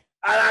really?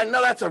 I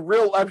know that's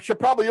I should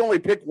probably only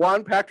pick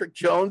one, Patrick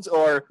Jones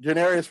or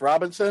Janarius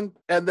Robinson,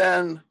 and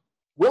then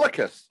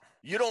Willekes.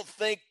 You don't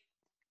think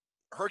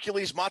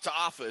Hercules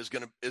Mataafa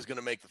is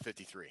gonna make the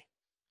 53.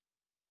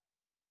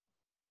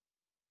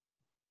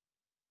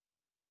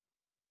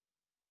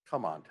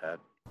 Come on, Ted.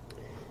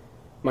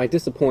 My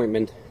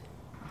disappointment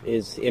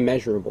is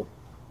immeasurable,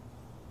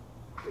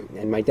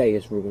 and my day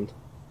is ruined.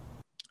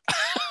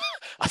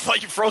 I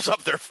thought you froze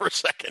up there for a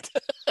second.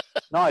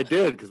 No, I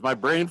did, because my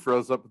brain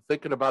froze up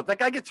thinking about that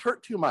guy gets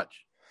hurt too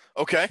much.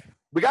 Okay.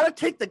 We got to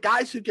take the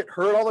guys who get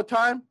hurt all the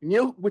time. You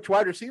know which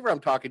wide receiver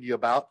I'm talking to you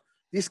about.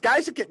 These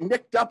guys that get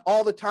nicked up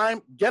all the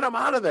time, get them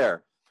out of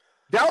there.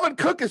 Dalvin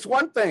Cook is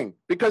one thing,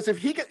 because if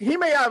he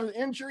may have an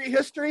injury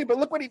history, but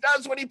look what he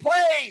does when he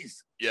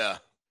plays. Yeah.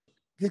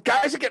 These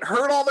guys that get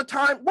hurt all the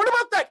time. What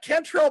about that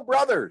Cantrell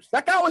Brothers?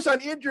 That guy was on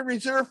injured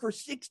reserve for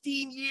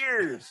 16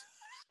 years.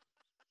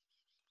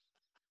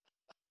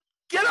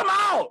 Get him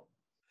out.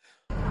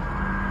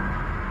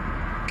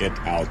 Get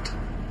out.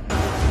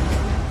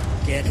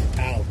 Get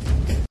out.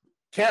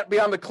 Can't be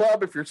on the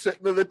club if you're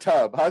sitting in the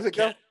tub. How's it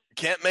go?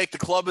 Can't make the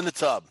club in the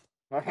tub.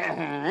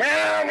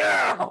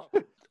 Meow.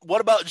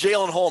 What about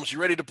Jalen Holmes? You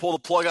ready to pull the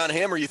plug on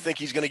him, or you think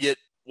he's going to get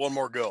one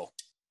more go?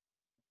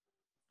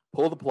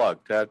 Pull the plug,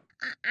 Ted.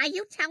 Are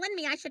you telling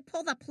me I should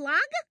pull the plug?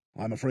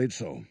 I'm afraid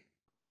so.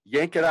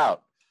 Yank it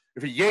out.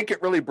 If you yank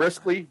it really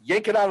briskly,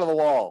 yank it out of the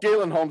wall.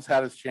 Jalen Holmes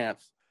had his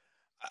chance.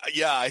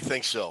 Yeah, I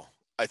think so.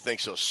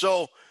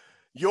 So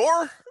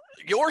your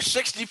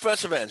 6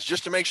 defensive ends,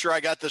 just to make sure I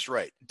got this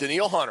right: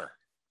 Danielle Hunter,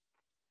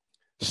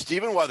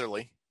 Stephen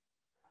Weatherly,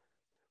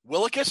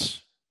 Willekes,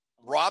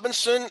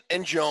 Robinson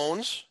and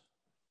Jones,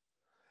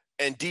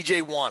 and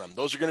DJ Wanham.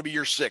 Those are going to be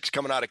your 6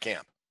 coming out of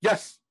camp.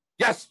 Yes.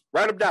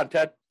 Write them down,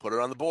 Ted. Put it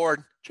on the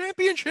board.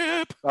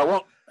 Championship. I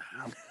won't.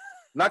 I'm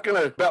not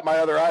going to bet my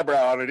other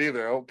eyebrow on it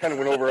either. I kind of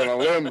went over on a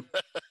limb.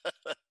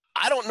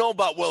 I don't know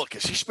about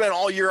Willekes. He spent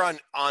all year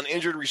on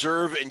injured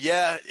reserve, and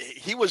yeah,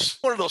 he was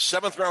one of those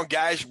 7th-round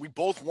guys. We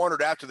both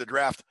wondered after the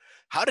draft,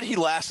 how did he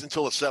last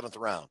until the 7th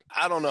round?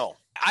 I don't know.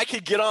 I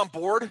could get on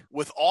board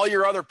with all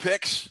your other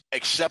picks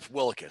except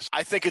Willekes.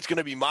 I think it's going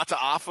to be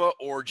Mataafa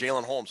or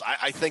Jalen Holmes.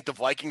 I think the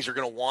Vikings are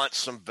going to want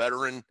some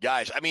veteran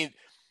guys. I mean,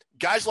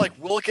 guys like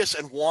Willekes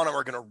and Wanham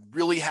are going to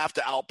really have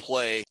to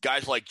outplay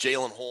guys like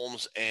Jalen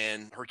Holmes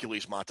and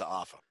Hercules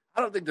Mataafa.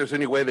 I don't think there's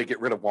any way they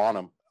get rid of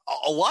Wanham.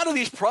 A lot of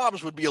these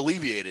problems would be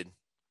alleviated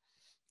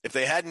if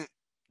they hadn't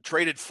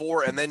traded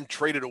for and then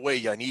traded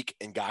away Yannick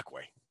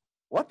Ngakoue.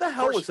 What the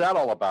hell was that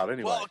all about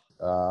anyway?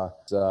 I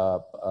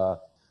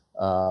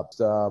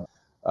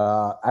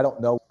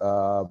don't know.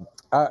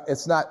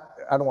 It's not.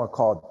 I don't want to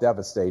call it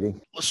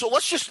devastating. So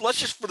let's just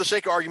for the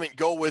sake of argument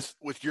go with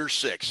your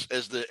 6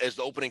 as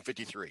the opening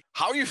 53.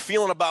 How are you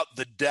feeling about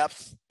the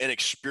depth and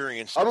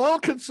experience? I'm a little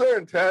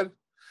concerned, Ted.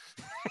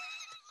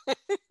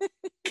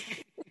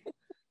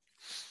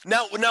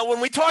 Now,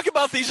 when we talk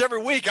about these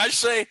every week, I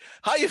say,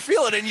 "How you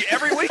feeling?" And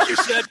every week you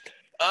said,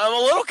 "I'm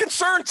a little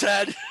concerned,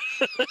 Ted."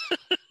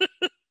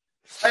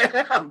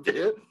 I am,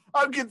 dude.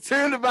 I'm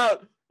concerned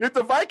about if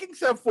the Vikings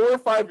have 4 or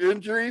 5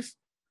 injuries,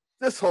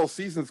 this whole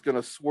season's going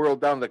to swirl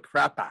down the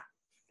crapper.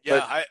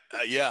 Yeah,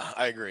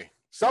 I agree.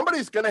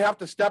 Somebody's going to have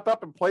to step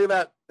up and play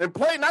that, and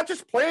play not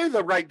just play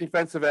the right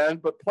defensive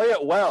end, but play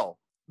it well.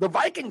 The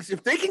Vikings,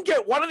 if they can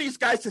get one of these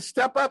guys to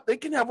step up, they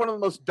can have one of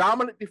the most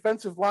dominant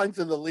defensive lines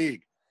in the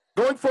league.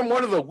 Going from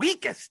one of the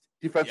weakest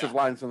defensive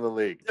lines in the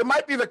league. It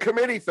might be the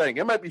committee thing.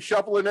 It might be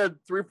shuffling in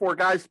 3 or 4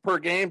 guys per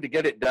game to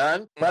get it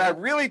done. But I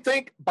really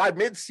think by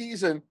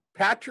midseason,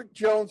 Patrick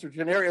Jones or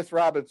Janarius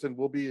Robinson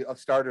will be a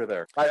starter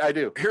there. I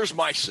do. Here's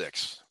my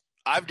 6.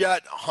 I've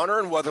got Hunter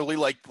and Weatherly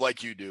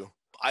like you do.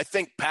 I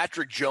think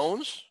Patrick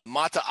Jones,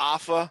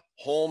 Mataafa,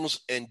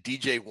 Holmes, and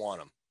DJ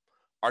Wanham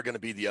are going to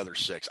be the other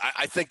 6.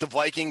 I think the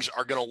Vikings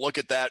are going to look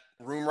at that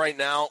room right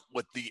now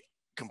with the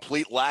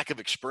complete lack of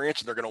experience,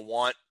 and they're going to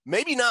want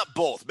maybe not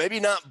both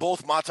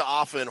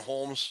Mataafa and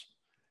Holmes.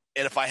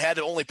 And if I had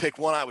to only pick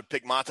one, I would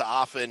pick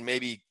Mataafa, and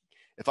maybe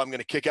if I'm going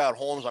to kick out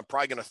Holmes, I'm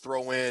probably going to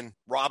throw in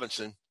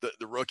Robinson,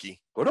 the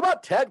rookie. What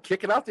about Ted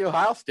kicking out the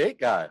Ohio State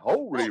guy?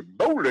 Holy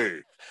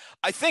moly.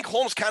 I think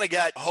Holmes kind of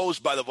got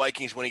hosed by the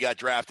Vikings when he got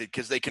drafted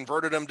because they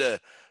converted him to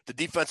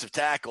defensive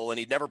tackle, and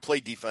he'd never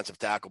played defensive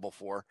tackle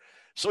before.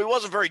 So he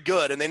wasn't very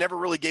good, and they never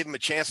really gave him a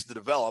chance to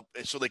develop.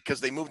 So because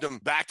they moved him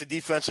back to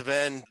defensive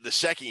end the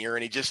second year,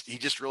 and he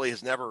just really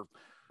has never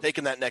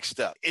taken that next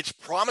step. It's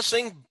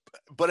promising,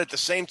 but at the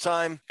same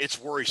time, it's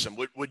worrisome.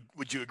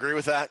 Would you agree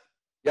with that?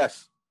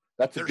 Yes,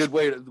 that's a good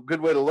way to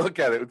look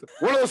at it.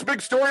 One of those big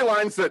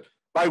storylines that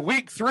by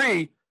week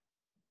 3,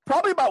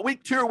 probably about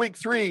week 2 or week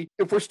 3,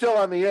 if we're still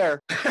on the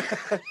air,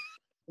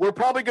 we're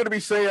probably going to be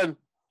saying,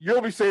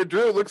 you'll be saying,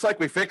 Drew, it looks like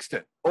we fixed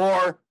it,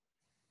 or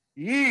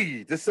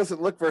this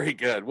doesn't look very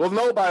good. We'll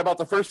know by about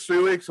the first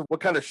 3 weeks of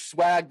what kind of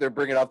swag they're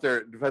bringing out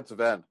there at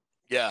defensive end.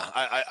 Yeah,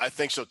 I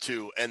think so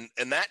too. And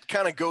that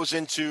kind of goes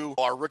into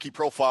our rookie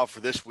profile for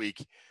this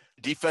week.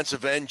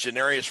 Defensive end,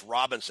 Janarius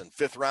Robinson,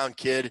 5th-round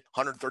kid,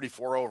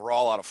 134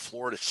 overall out of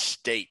Florida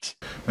State.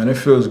 Man, it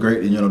feels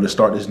great, to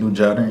start this new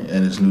journey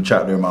and this new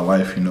chapter in my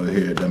life,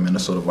 here at the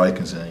Minnesota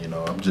Vikings. And,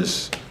 I'm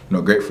just,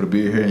 grateful to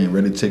be here and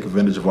ready to take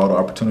advantage of all the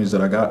opportunities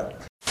that I got.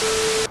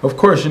 Of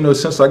course,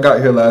 since I got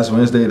here last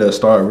Wednesday to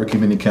start rookie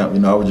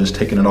minicamp, I was just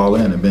taking it all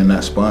in and being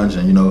that sponge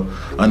and,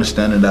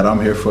 understanding that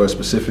I'm here for a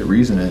specific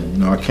reason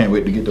and, I can't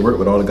wait to get to work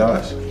with all the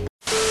guys.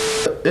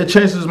 It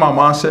changes my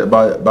mindset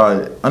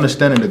by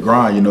understanding the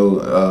grind,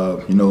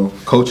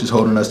 coaches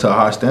holding us to a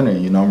high standard,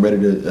 I'm ready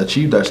to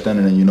achieve that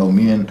standard and,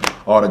 me and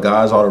all the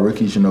guys, all the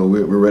rookies,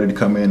 we're ready to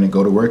come in and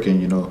go to work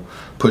and,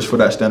 push for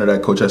that standard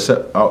that coach has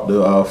set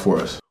out for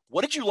us.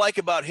 What did you like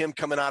about him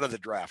coming out of the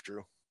draft,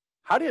 Drew?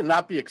 How do you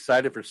not be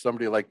excited for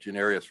somebody like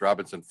Janarius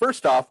Robinson?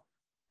 First off,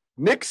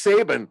 Nick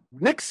Saban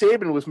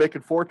was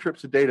making 4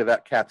 trips a day to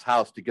that cat's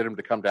house to get him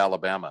to come to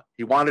Alabama.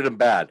 He wanted him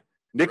bad.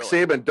 Nick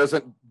Saban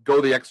doesn't go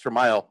the extra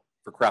mile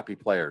for crappy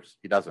players.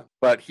 He doesn't.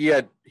 But he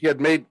had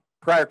made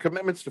prior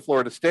commitments to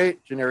Florida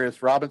State,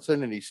 Janarius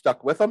Robinson, and he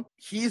stuck with them.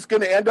 He's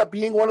going to end up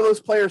being one of those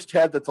players,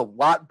 Ted, that's a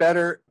lot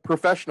better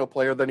professional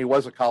player than he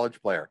was a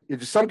college player.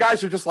 Some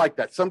guys are just like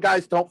that. Some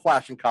guys don't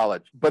flash in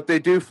college, but they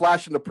do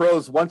flash in the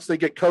pros once they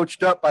get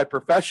coached up by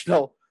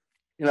professional,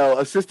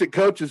 assistant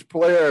coaches,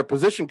 player,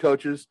 position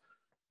coaches,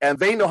 and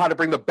they know how to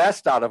bring the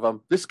best out of them.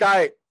 This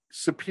guy,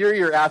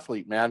 superior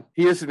athlete, man.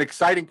 He is an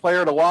exciting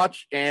player to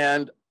watch,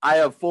 and I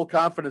have full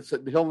confidence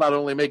that he'll not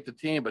only make the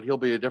team, but he'll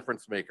be a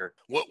difference maker.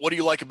 What do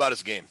you like about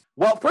his game?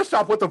 Well, first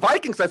off, what the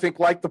Vikings, I think,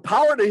 like the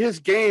power to his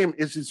game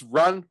is his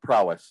run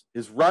prowess,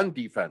 his run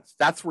defense.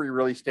 That's where he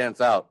really stands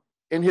out.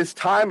 In his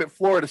time at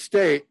Florida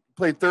State,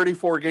 played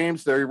 34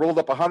 games there. He rolled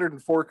up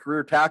 104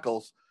 career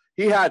tackles.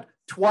 He had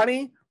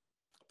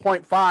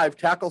 20.5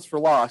 tackles for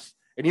loss,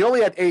 and he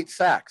only had 8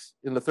 sacks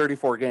in the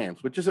 34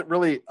 games, which isn't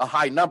really a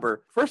high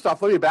number. First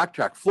off, let me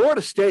backtrack.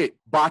 Florida State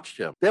botched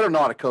him. They don't know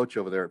how to coach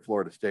over there at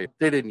Florida State.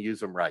 They didn't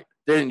use him right.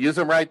 They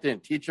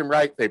didn't teach him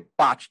right. They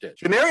botched it.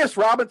 Janarius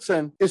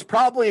Robinson is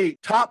probably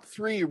top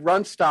 3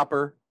 run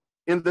stopper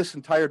in this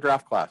entire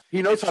draft class.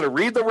 He knows how to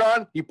read the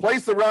run. He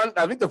plays the run.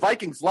 I think the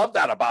Vikings love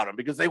that about him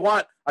because they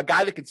want a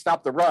guy that can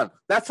stop the run.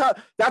 That's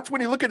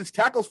when you look at his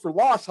tackles for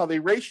loss, how they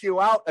ratio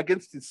out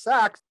against his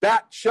sacks.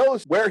 That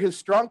shows where his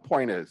strong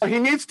point is. He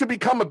needs to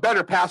become a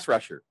better pass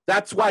rusher.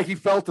 That's why he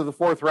fell to the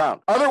 4th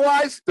round.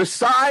 Otherwise, the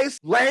size,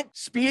 length,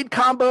 speed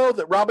combo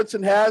that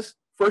Robinson has,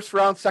 1st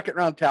round, 2nd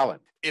round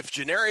talent. If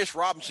Janarius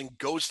Robinson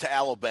goes to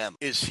Alabama,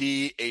 is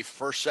he a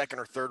 1st, 2nd,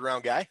 or 3rd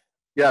round guy?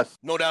 Yes.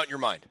 No doubt in your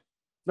mind.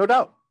 No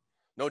doubt.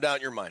 No doubt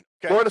in your mind.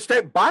 Okay. Florida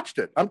State botched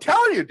it. I'm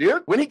telling you,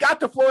 dude. When he got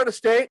to Florida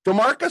State,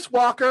 DeMarcus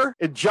Walker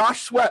and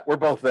Josh Sweat were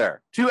both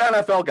there. 2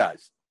 NFL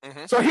guys.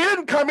 Mm-hmm. So he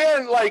didn't come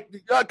in like,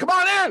 come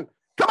on in.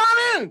 Come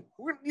on in.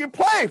 You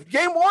play.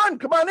 Game 1.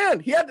 Come on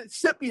in. He had to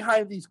sit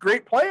behind these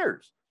great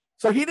players.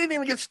 So he didn't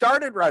even get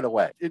started right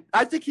away.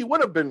 I think he would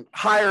have been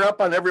higher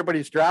up on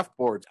everybody's draft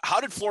boards. How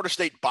did Florida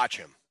State botch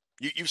him?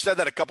 You've said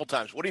that a couple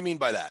times. What do you mean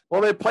by that?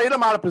 Well, they played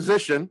him out of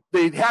position.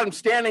 They had him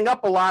standing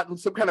up a lot in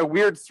some kind of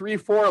weird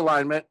 3-4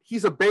 alignment.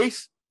 He's a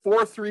base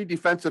 4-3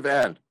 defensive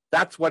end.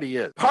 That's what he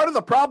is. Part of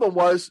the problem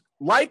was,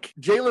 like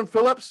Jalen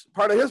Phillips,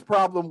 part of his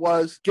problem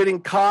was getting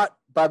caught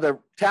by the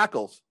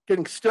tackles,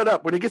 getting stood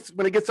up. When he gets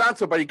on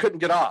somebody, he couldn't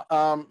get off.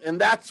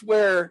 And that's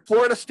where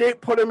Florida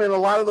State put him in a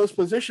lot of those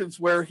positions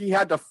where he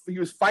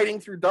was fighting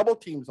through double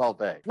teams all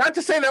day. Not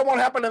to say that won't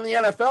happen in the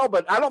NFL,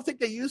 but I don't think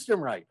they used him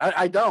right.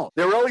 I don't.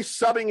 They were always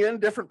subbing in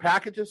different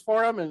packages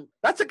for him, and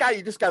that's a guy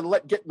you just got to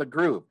let get in the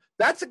groove.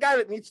 That's a guy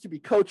that needs to be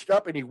coached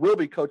up, and he will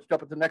be coached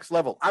up at the next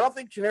level. I don't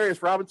think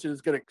Janarius Robinson is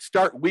going to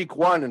start week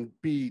 1 and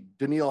be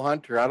Danielle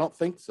Hunter. I don't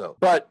think so.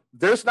 But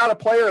there's not a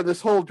player in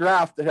this whole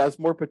draft that has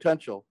more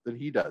potential than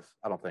he does,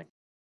 I don't think.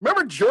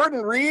 Remember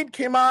Jordan Reed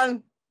came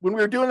on when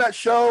we were doing that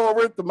show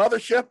over at the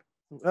Mothership?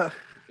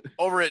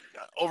 Over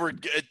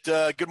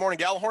at Good Morning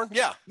Gallahorn?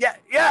 Yeah.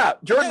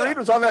 Jordan Reed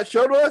was on that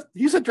show to us.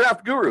 He's a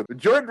draft guru. When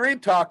Jordan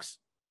Reed talks,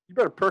 you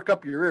better perk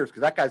up your ears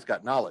because that guy's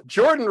got knowledge.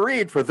 Jordan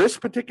Reed, for this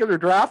particular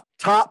draft,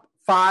 top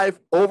 5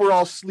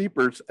 overall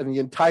sleepers in the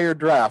entire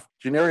draft.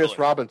 Janarius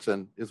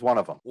Robinson is one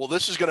of them. Well,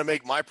 this is going to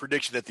make my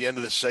prediction at the end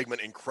of this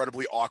segment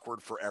incredibly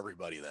awkward for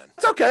everybody then.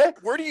 It's okay.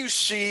 Where do you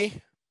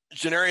see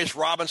Janarius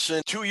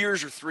Robinson 2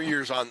 years or 3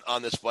 years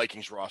on this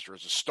Vikings roster?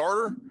 As a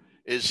starter?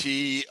 Is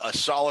he a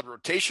solid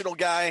rotational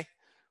guy?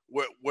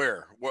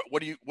 Where?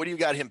 What do you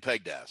got him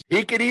pegged as?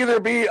 He could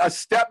either be a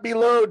step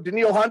below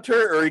Danielle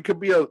Hunter, or he could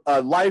be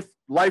a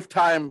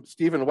lifetime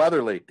Stephen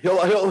Weatherly.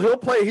 He'll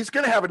play. He's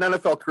going to have an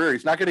NFL career.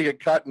 He's not going to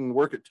get cut and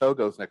work at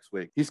Togo's next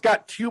week. He's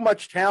got too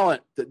much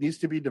talent that needs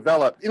to be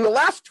developed. In the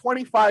last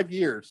 25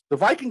 years, the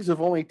Vikings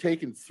have only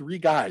taken 3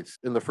 guys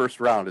in the 1st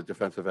round at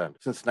defensive end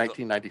since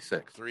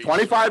 1996.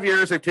 25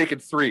 years, they've taken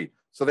 3.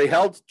 So they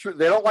held true.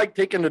 They don't like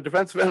taking the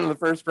defensive end in the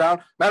 1st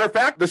round. Matter of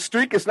fact, the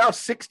streak is now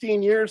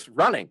 16 years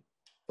running.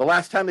 The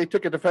last time they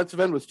took a defensive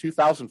end was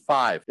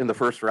 2005 in the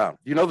 1st round.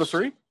 Do you know the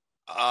 3?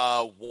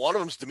 One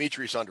of them's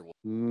Demetrius Underwood.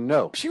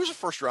 No. He was a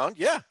 1st round,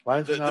 yeah.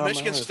 The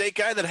Michigan State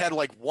guy that had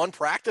like 1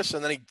 practice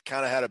and then he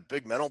kind of had a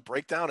big mental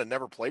breakdown and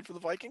never played for the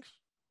Vikings.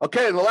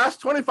 Okay, in the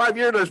last 25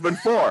 years, there's been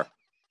 4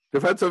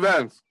 defensive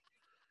ends.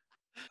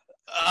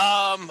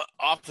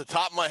 Off the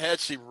top of my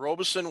head, Steve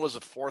Robeson was a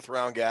 4th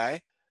round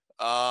guy.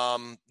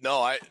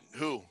 No,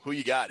 who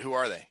you got? Who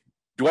are they?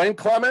 Dwayne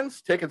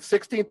Clemens, taken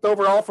 16th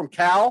overall from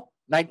Cal,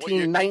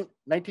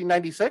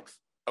 1996.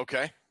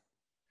 Okay.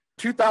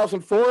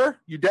 2004,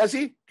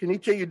 Kenichi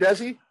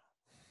Udeze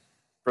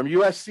from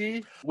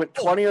USC, went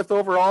 20th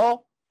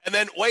overall. And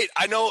then, wait,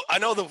 I know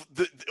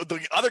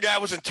the other guy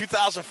was in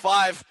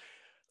 2005,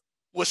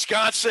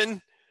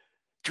 Wisconsin,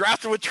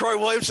 drafted with Troy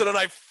Williamson, and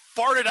I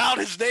farted out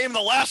his name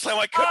the last time.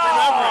 I couldn't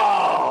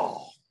remember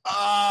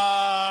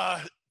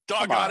it.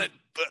 Doggone it.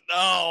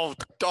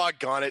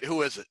 Doggone it.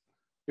 Who is it?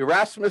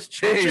 Erasmus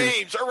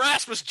James.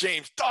 Erasmus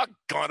James.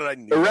 Doggone it. I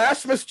knew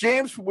Erasmus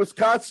James from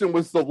Wisconsin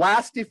was the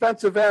last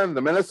defensive end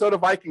the Minnesota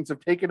Vikings have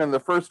taken in the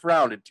first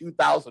round in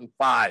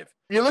 2005.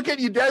 You look at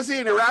Udeze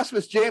and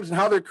Erasmus James and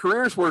how their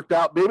careers worked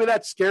out, maybe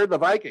that scared the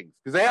Vikings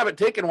because they haven't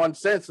taken one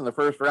since in the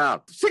first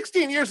round.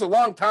 16 years is a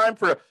long time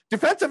for a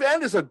defensive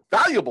end is a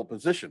valuable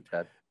position,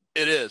 Ted.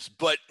 It is,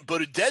 but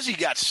Udeze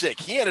got sick.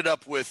 He ended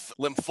up with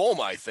lymphoma,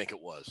 I think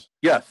it was.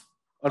 Yes,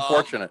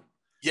 unfortunate.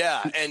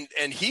 Yeah,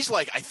 and he's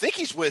I think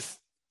he's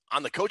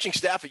on the coaching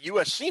staff at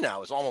USC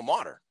now, his alma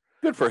mater.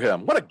 Good for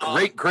him. What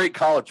a great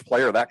college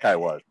player that guy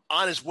was.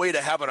 On his way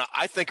to having,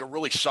 I think, a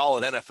really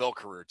solid NFL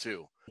career,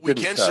 too. We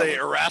can say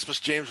Erasmus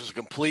James was a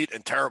complete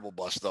and terrible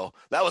bust, though.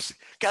 That's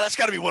got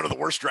to be one of the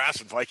worst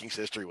drafts in Vikings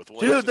history with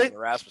Williamson and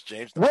Erasmus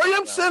James.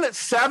 Williamson at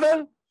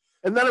 7,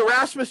 and then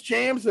Erasmus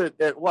James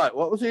at what?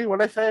 What was he? What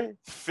did I say?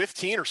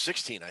 15 or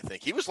 16, I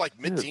think. He was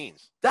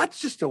mid-teens.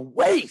 That's just a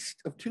waste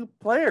of 2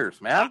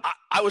 players, man.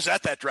 I was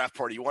at that draft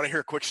party. You want to hear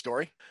a quick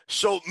story?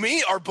 So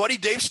me, our buddy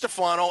Dave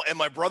Stefano, and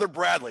my brother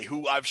Bradley,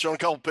 who I've shown a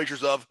couple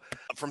pictures of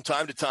from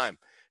time to time.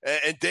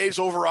 And Dave's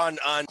over on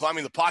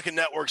Climbing the Pocket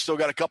Network. Still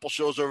got a couple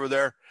shows over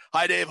there.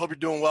 Hi, Dave. Hope you're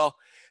doing well.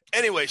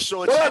 Anyway,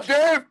 so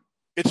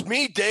it's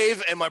me,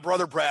 Dave, and my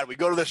brother Brad. We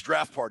go to this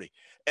draft party.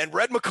 And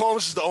Red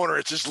McCombs is the owner.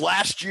 It's his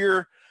last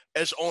year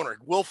as owner.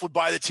 Wilf would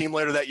buy the team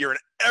later that year, and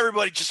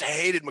everybody just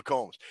hated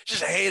McCombs.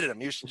 Just hated him.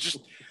 He was just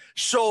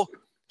so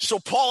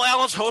Paul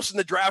Allen's hosting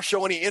the draft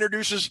show, and he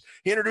introduces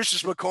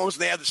McCombs,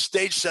 and they have the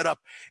stage set up,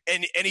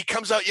 and he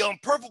comes out yelling,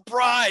 "Purple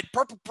Pride,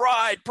 Purple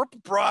Pride, Purple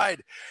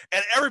Pride,"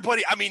 and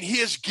everybody, he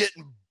is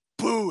getting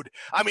booed.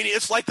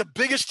 It's like the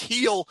biggest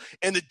heel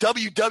in the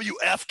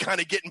WWF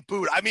kind of getting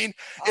booed.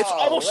 It's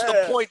almost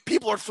the point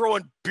people are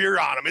throwing beer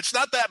on him. It's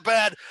not that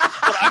bad,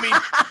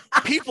 but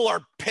people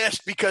are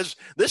pissed because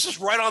this is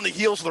right on the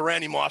heels of the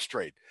Randy Moss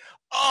trade.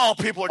 Oh,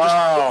 people are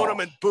just booing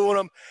him and booing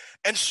him,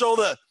 and so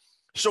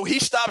he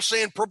stops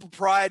saying Purple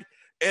Pride,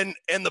 and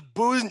the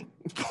booing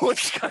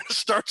kind of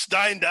starts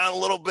dying down a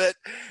little bit,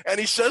 and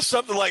he says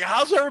something like,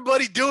 "How's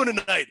everybody doing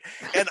tonight?"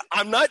 And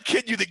I'm not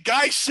kidding you, the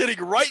guy sitting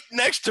right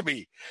next to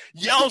me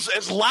yells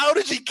as loud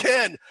as he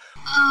can,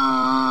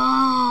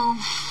 "Oh,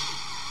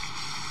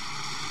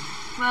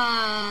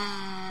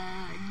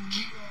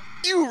 fudge."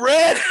 You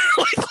read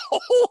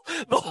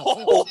the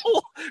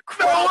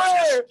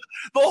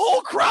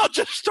whole crowd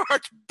just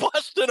starts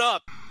busting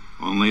up.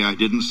 Only I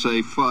didn't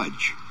say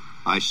fudge.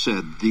 I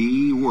said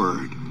the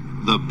word,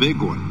 the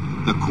big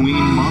one, the queen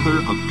mother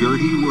of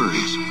dirty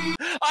words.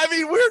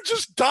 We're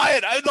just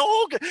dying.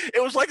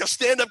 It was like a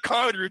stand-up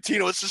comedy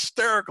routine. It was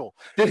hysterical.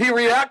 Did he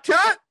react to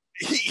it?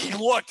 He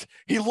looked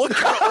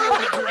kind of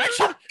over the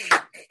direction,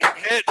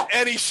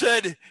 and he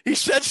said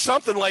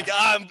something like,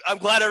 "I'm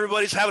glad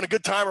everybody's having a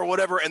good time," or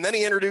whatever. And then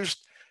he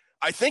introduced,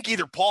 I think,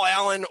 either Paul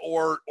Allen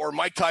or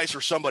Mike Tice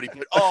or somebody.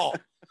 But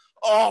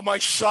oh, my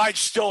side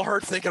still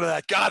hurt thinking of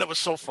that. God, it was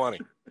so funny.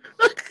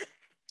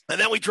 And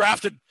then we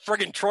drafted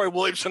friggin' Troy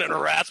Williamson and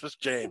Erasmus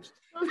James.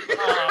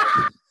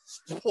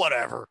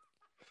 Whatever.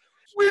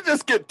 We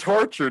just get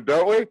tortured,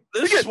 don't we?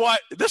 This is why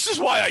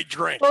I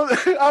drink.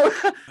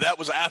 That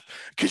was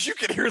because you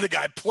could hear the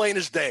guy plain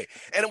as day,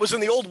 and it was in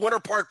the old Winter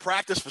Park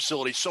practice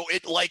facility, so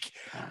it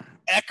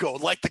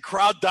echoed, the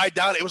crowd died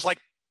down. It was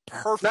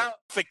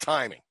perfect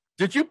timing.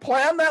 Did you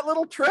plan that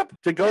little trip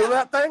to go to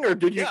that thing, or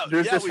did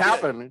this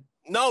happen? Did.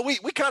 No, we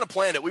kind of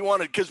planned it. We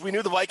wanted because we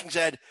knew the Vikings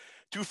had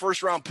 2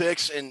 first-round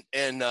picks, and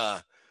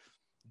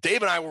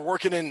Dave and I were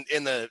working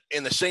in the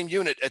same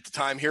unit at the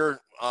time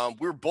here.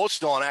 We were both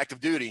still on active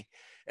duty,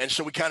 and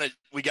so we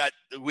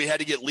had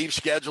to get leave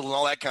scheduled and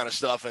all that kind of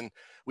stuff. And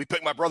we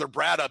picked my brother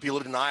Brad up. He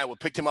lived in Iowa.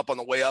 Picked him up on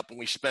the way up, and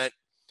we spent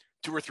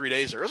 2 or 3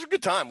 days there. It was a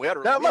good time.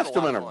 That must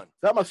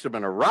have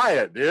been a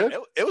riot, dude.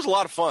 It was a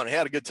lot of fun. We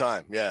had a good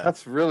time. Yeah,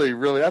 that's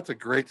that's a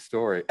great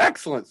story.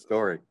 Excellent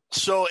story.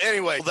 So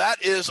anyway,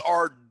 that is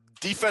our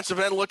defensive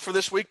end look for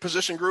this week,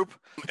 position group,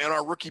 and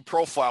our rookie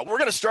profile. We're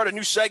going to start a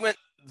new segment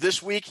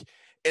this week.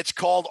 It's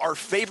called Our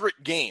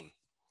Favorite Game,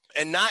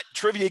 and not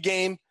trivia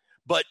game,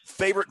 but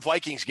favorite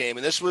Vikings game.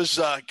 And this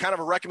was kind of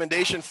a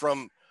recommendation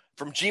from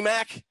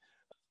GMAC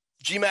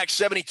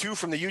 72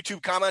 from the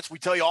YouTube comments. We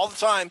tell you all the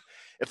time,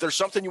 if there's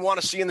something you want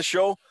to see in the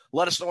show,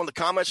 let us know in the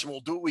comments, and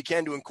we'll do what we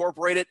can to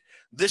incorporate it.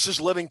 This is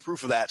living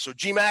proof of that. So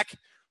GMAC,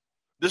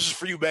 this is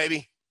for you,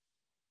 baby.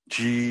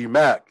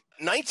 GMAC.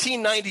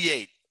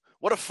 1998.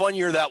 What a fun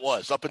year that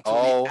was, up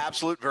until the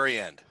absolute very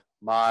end.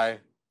 My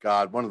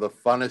God, one of the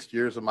funnest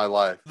years of my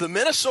life. The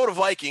Minnesota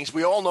Vikings,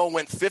 we all know,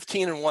 went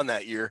 15-1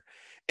 that year.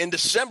 In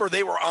December,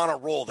 they were on a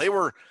roll. They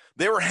were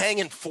they were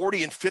hanging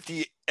 40 and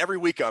 50 every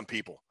week on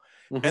people.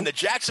 Mm-hmm. And the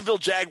Jacksonville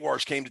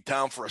Jaguars came to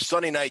town for a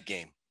Sunday night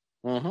game.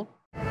 Mm-hmm.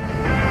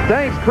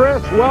 Thanks,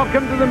 Chris.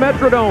 Welcome to the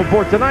Metrodome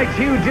for tonight's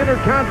huge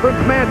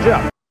interconference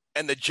matchup.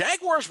 And the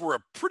Jaguars were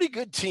a pretty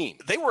good team.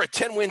 They were a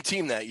 10-win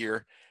team that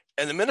year,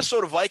 and the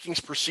Minnesota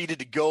Vikings proceeded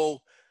to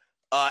go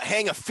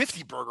hang a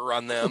 50-burger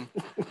on them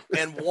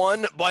and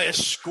won by a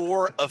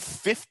score of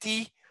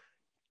 50-10.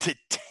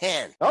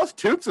 That was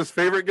Toots'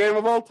 favorite game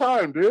of all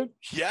time, dude.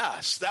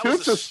 Yes.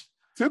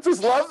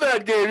 Toots loved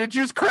that game. He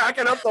just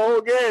cracking up the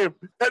whole game.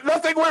 And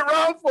nothing went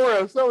wrong for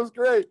us. That was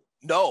great.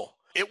 No.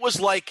 It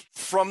was like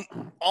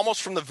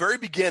almost from the very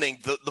beginning,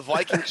 the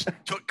Vikings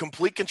took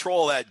complete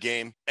control of that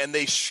game, and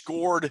they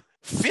scored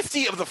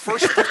 50 of the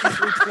first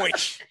 53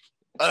 points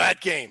of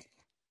that game.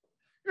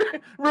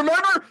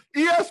 Remember,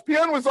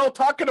 ESPN was all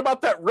talking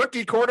about that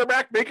rookie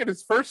quarterback making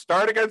his first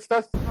start against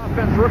us?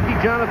 Offense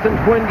rookie Jonathan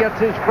Quinn gets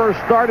his first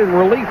start in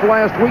relief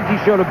last week.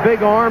 He showed a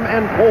big arm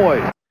and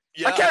poise.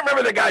 Yeah. I can't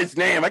remember the guy's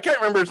name. I can't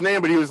remember his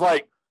name, but he was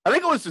like, I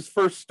think it was his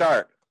first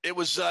start. It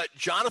was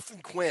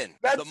Jonathan Quinn.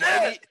 That's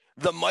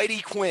The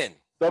Mighty Quinn.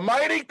 The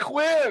Mighty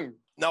Quinn.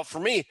 Now, for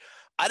me,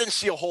 I didn't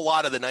see a whole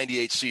lot of the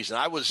 98 season.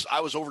 I was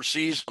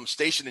overseas. I'm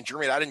stationed in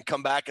Germany. I didn't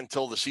come back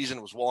until the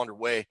season was well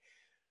underway.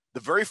 The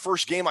very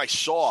first game I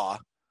saw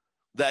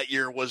that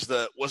year was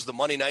the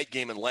Monday night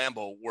game in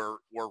Lambeau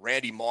where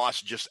Randy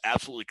Moss just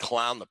absolutely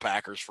clowned the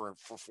Packers for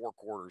 4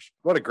 quarters.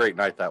 What a great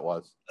night that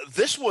was.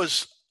 This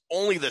was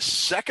only the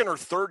second or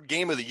third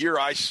game of the year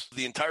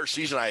the entire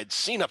season I had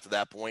seen up to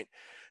that point,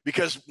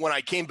 because when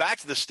I came back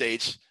to the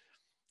States,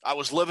 I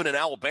was living in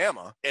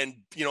Alabama, and,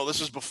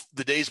 this is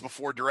the days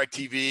before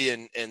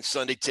DirecTV and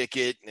Sunday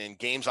Ticket and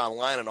games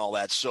online and all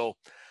that. So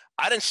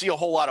I didn't see a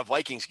whole lot of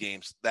Vikings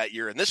games that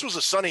year, and this was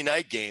a Sunday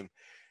night game,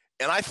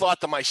 and I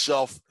thought to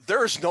myself,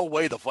 there is no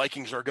way the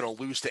Vikings are going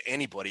to lose to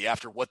anybody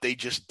after what they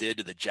just did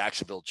to the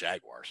Jacksonville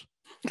Jaguars.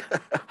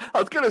 I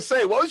was going to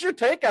say, what was your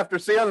take after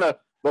seeing the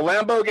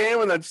Lambeau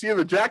game and then seeing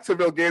the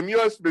Jacksonville game? You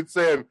must have been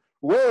saying,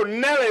 whoa,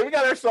 Nelly, we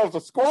got ourselves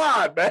a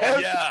squad,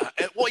 man. Yeah.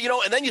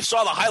 And then you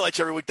saw the highlights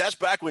every week. That's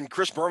back when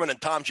Chris Berman and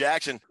Tom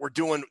Jackson were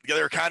they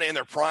were kind of in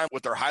their prime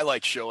with their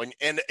highlights show. And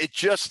it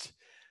just,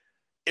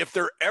 if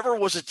there ever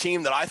was a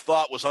team that I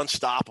thought was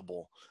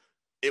unstoppable,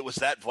 it was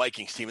that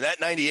Vikings team. That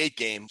 98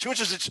 game.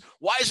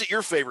 Why is it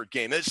your favorite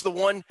game? It's the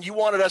one you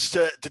wanted us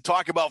to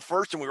talk about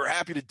first, and we were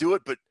happy to do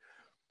it, but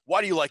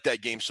why do you like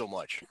that game so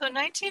much? So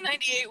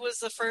 1998 was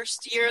the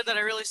first year that I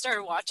really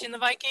started watching the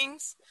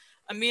Vikings.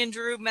 Me and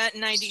Drew met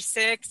in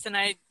 96, and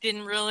I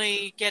didn't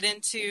really get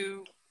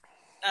into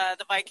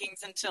the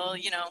Vikings until,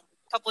 a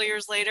couple of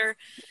years later.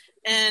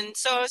 And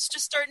so I was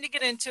just starting to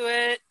get into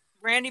it.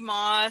 Randy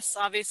Moss,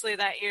 obviously,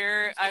 that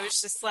year, I was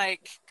just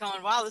like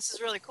going, wow, this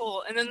is really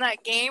cool. And then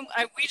that game,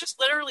 we just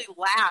literally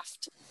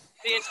laughed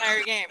the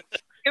entire game.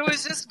 It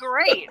was just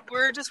great. We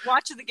were just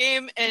watching the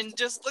game and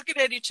just looking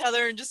at each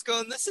other and just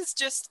going, this is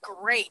just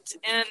great.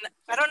 And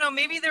I don't know,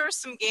 maybe there were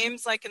some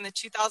games like in the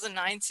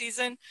 2009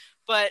 season,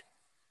 but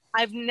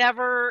I've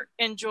never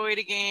enjoyed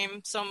a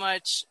game so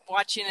much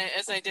watching it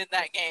as I did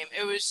that game.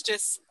 It was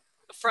just,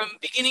 from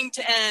beginning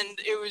to end,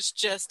 it was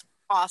just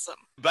awesome.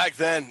 Back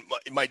then,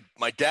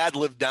 my dad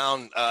lived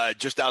down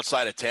just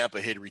outside of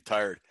Tampa. He'd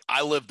retired.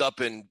 I lived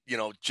up in,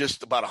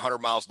 just about 100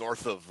 miles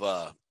north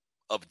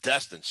of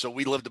Destin. So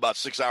we lived about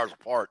 6 hours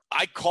apart.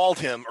 I called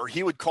him, or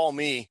he would call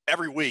me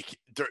every week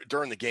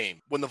during the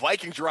game. When the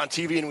Vikings were on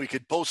TV and we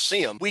could both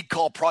see them, we'd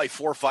call probably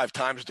 4 or 5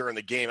 times during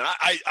the game. And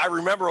I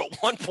remember at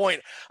one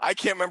point, I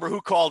can't remember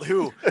who called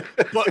who,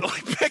 but I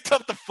picked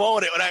up the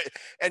phone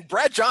and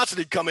Brad Johnson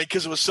had come in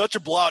because it was such a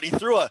blowout. He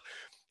threw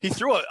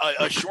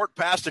a short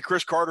pass to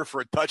Chris Carter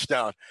for a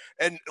touchdown.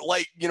 And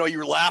you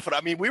were laughing. I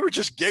mean, we were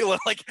just giggling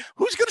like,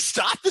 who's going to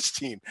stop this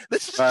team?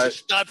 This is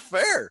just not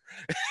fair.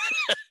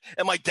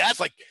 And my dad's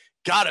like,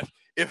 God,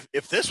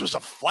 if this was a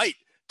fight,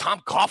 Tom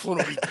Coughlin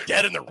would be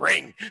dead in the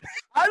ring.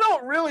 I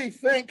don't really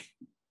think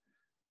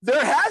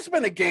there has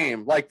been a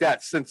game like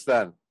that since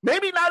then.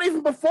 Maybe not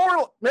even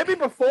before. Maybe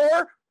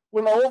before,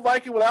 when the old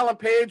Viking with Alan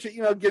Page,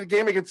 get a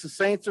game against the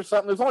Saints or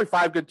something. There's only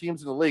 5 good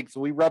teams in the league, so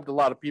we rubbed a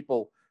lot of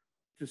people,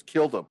 just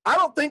killed them. I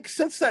don't think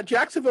since that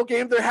Jacksonville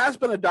game there has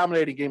been a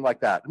dominating game like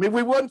that. I mean,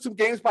 we won some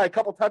games by a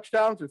couple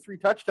touchdowns or 3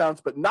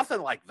 touchdowns, but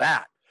nothing like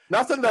that.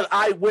 Nothing that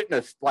I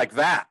witnessed like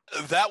that.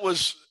 That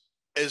was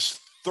as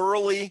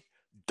thoroughly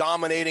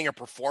dominating a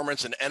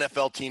performance an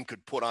NFL team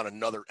could put on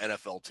another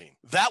NFL team.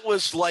 That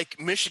was like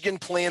Michigan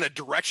playing a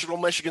directional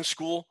Michigan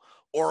school,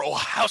 or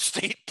Ohio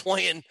State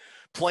playing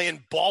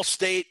Ball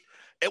State.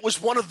 It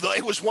was one of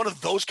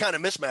those kind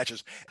of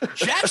mismatches.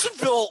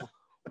 Jacksonville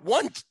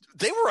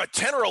they were a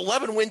 10 or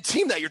 11 win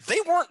team that year. They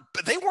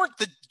weren't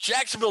the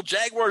Jacksonville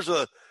Jaguars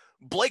of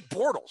Blake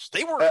Bortles.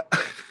 They were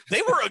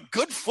a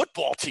good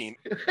football team.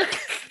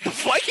 The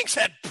Vikings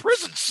had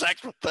prison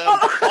sex with them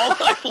all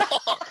night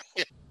long.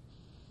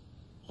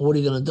 What are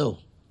you going to do?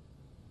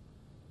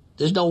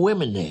 There's no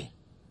women there.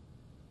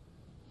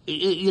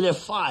 You're there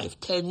 5,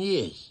 10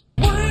 years.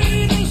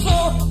 Waiting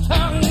for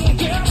time,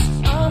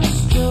 yes, I'm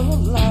still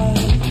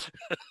alive.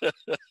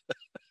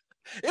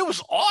 It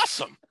was awesome.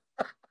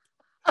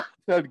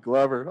 Ted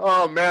Glover.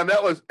 Oh man,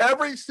 that was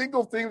every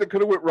single thing that could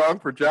have went wrong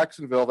for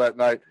Jacksonville that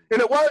night.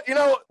 And it was,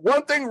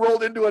 one thing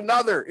rolled into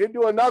another.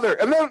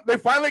 And then they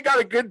finally got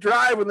a good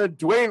drive, and then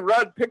Dwayne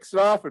Rudd picks it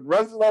off and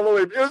runs it all the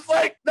way. It was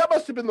like, that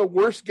must have been the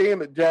worst game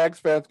that Jags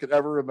fans could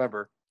ever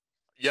remember.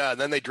 Yeah,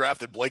 and then they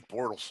drafted Blake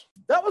Bortles.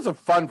 That was a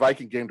fun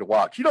Viking game to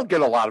watch. You don't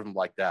get a lot of them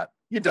like that.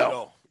 You don't.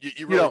 No,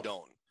 you really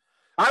don't.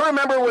 I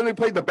remember when they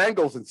played the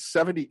Bengals in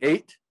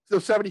 78, so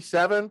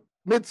 77,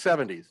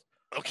 mid-70s.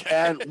 Okay.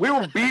 And we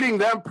were beating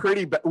them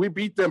we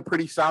beat them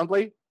pretty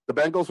soundly, the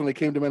Bengals, when they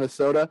came to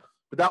Minnesota.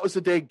 But that was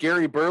the day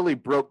Gary Burley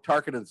broke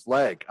Tarkenton's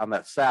leg on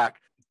that sack.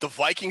 The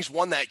Vikings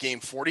won that game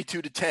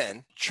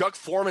 42-10. Chuck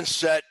Foreman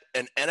set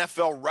an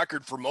NFL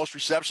record for most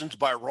receptions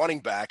by a running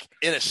back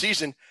in a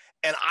season,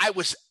 and I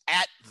was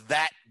at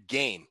that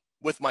game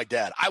with my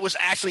dad. I was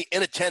actually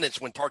in attendance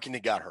when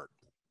Tarkenton got hurt.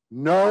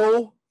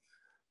 No.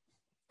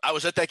 I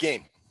was at that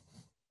game.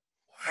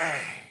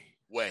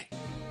 Way.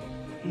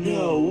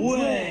 No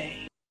way.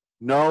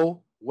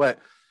 No way.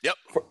 Yep.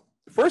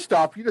 First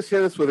off, you just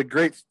hit us with a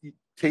great,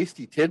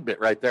 tasty tidbit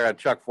right there on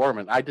Chuck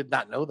Foreman. I did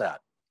not know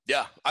that.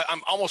 Yeah,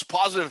 I'm almost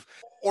positive,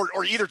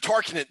 or either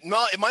Tarkenton.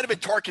 No, it might have been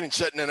Tarkenton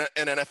setting an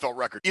NFL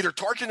record. Either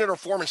Tarkenton or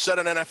Foreman set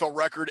an NFL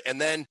record, and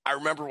then I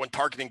remember when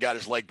Tarkenton got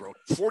his leg broke.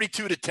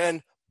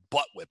 42-10,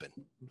 butt whipping.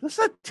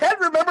 Listen, Ted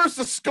remembers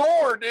the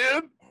score,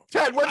 dude.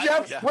 Ted, what'd you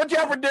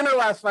have for dinner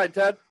last night,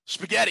 Ted?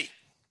 Spaghetti.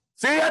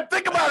 See, I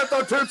think about it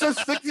though,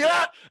 Tootsus.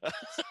 Yeah.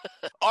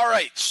 All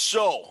right,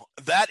 so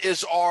that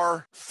is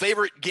our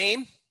favorite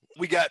game.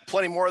 We got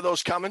plenty more of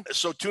those coming.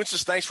 So,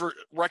 Tootsus, thanks for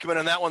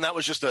recommending that one. That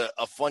was just a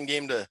fun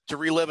game to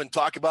relive and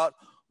talk about.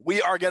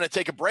 We are going to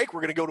take a break. We're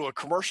going to go to a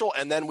commercial,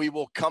 and then we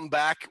will come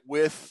back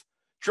with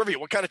trivia.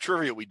 What kind of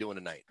trivia are we doing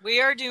tonight?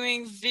 We are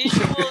doing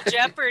Visual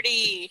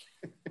Jeopardy.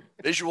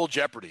 Visual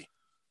Jeopardy.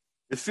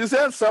 Is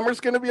Suzanne Summers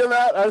going to be in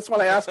that? I just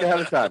want to ask ahead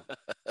of time.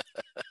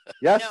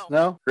 Yes?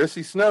 No?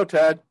 Chrissy Snow,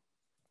 Ted.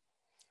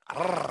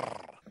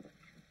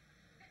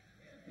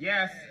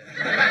 Yes.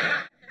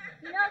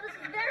 This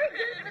is very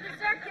good for the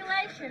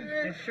circulation.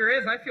 It sure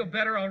is. I feel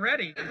better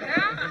already.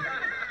 Well,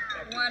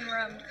 1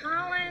 room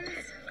Collins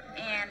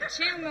and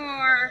 2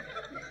 more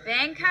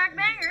Bangkok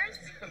Bangers.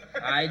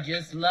 I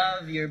just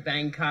love your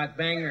Bangkok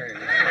Bangers.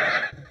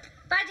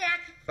 Bye,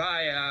 Jack.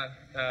 Bye,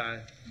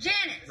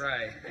 Janet.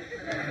 Right.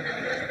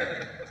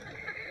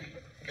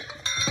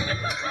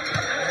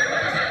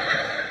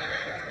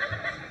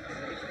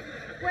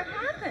 What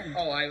happened?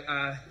 Oh,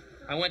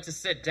 I went to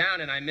sit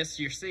down and I missed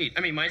your seat.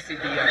 I mean, my seat,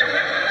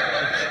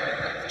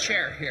 the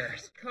chair here.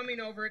 Coming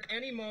over at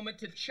any moment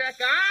to check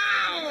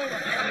out.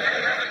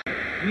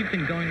 We've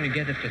been going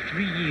together for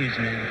 3 years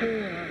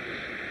now.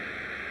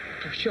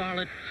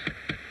 Charlotte,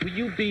 will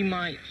you be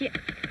my...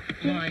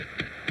 My...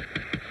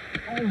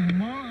 Oh,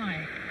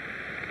 my.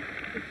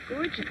 It's a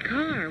gorgeous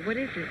car. What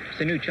is it?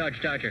 It's a new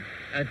Dodge Charger.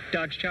 A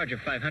Dodge Charger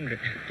 500.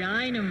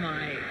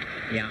 Dynamite.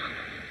 Yeah.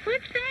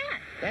 What's that?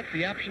 That's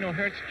the optional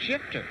Hertz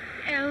shifter.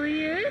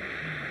 Elliot?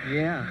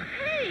 Yeah.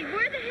 Hey,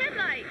 where are the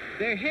headlights?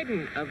 They're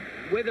hidden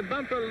where the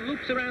bumper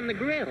loops around the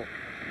grill.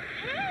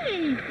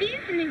 Hey, these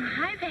are new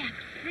high-back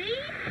seats?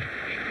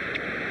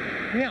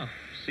 Yeah.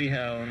 See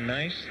how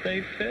nice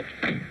they fit?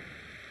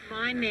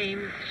 My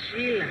name's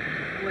Sheila.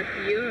 What's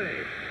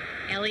yours?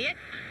 Elliot?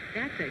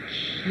 That's a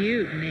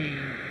cute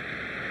name.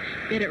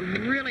 Bet it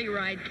really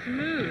rides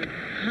smooth.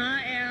 Huh,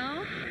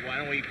 El? Why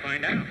don't we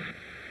find out?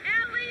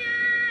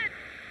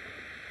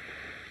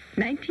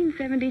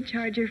 1970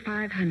 Charger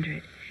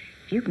 500.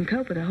 If you can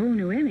cope with a whole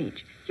new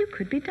image, you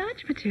could be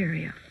Dodge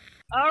material.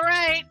 All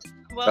right.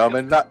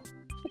 Welcome.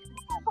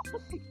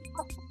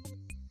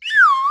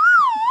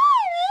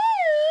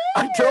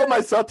 I told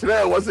myself today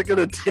I wasn't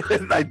going to do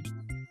it.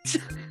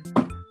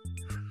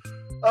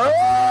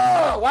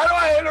 Why do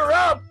I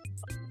interrupt?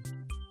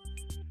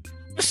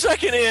 A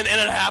second in, and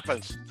it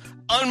happens.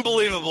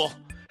 Unbelievable.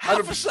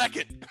 Half a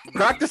second.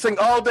 Practicing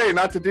all day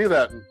not to do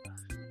that.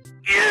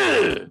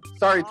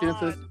 Sorry,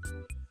 Tootsus.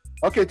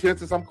 Okay,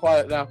 Tootsus, I'm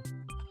quiet now.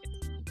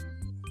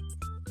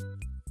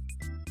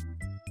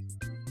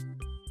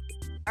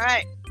 All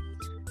right.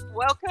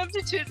 Welcome to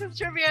Tootsus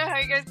Trivia. How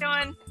are you guys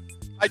doing?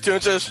 Hi,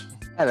 Tootsus.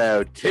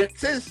 Hello,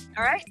 Tootsus.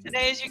 All right.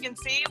 Today, as you can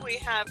see, we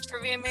have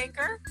Trivia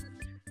Maker.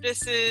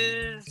 This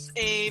is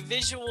a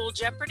Visual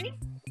Jeopardy.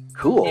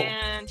 Cool.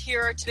 And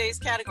here are today's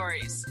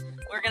categories.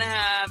 We're going to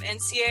have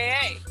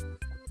NCAA,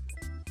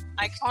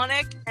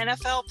 iconic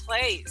NFL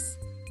plays,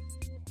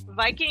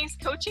 Vikings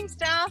coaching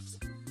staff,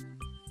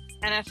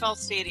 NFL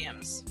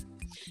stadiums.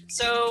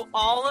 So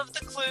all of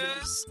the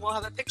clues will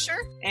have a picture.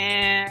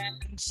 And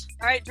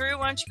all right, Drew,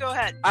 why don't you go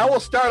ahead? I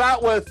will start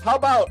out with, how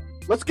about,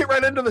 let's get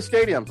right into the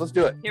stadiums. Let's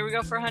do it. Here we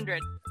go for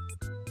 100.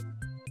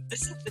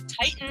 This is the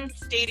Titan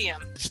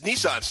Stadium. It's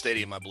Nissan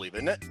Stadium, I believe,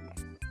 isn't it?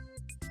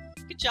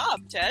 Good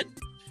job, Ted.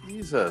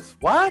 Jesus.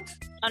 What?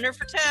 Under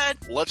for Ted.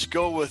 Let's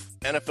go with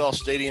NFL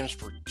stadiums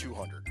for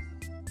 200.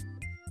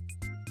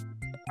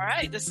 All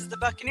right, this is the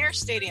Buccaneers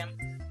Stadium.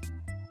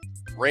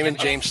 Raymond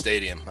James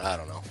Stadium. I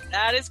don't know.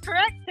 That is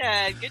correct,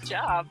 Ted. Good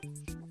job.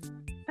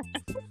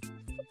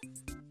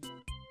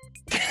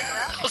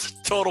 That was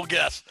a total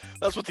guess.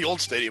 That's what the old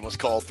stadium was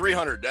called.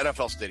 300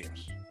 NFL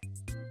stadiums.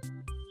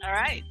 All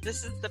right.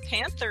 This is the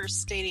Panthers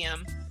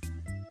Stadium.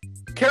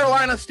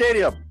 Carolina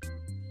Stadium.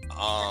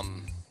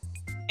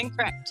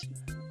 Incorrect.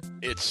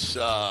 It's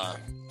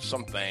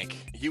some bank.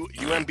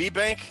 UMB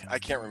Bank? I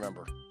can't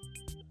remember.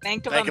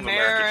 Bank of Stadium.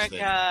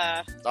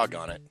 America.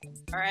 Doggone it.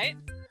 All right.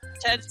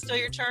 Ted, still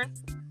your turn.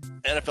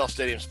 NFL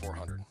Stadium's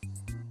 400.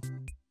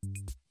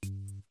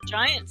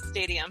 Giants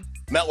Stadium.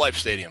 MetLife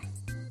Stadium.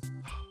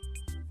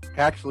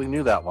 I actually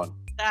knew that one.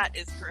 That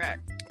is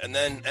correct. And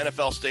then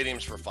NFL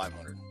Stadiums for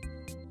 500.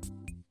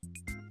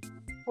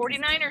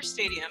 49ers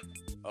Stadium.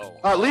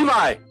 Oh.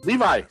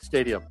 Levi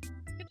Stadium.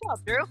 Good job,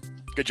 Drew.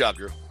 Good job,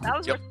 Drew. That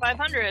was worth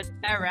 500.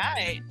 All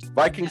right.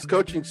 Vikings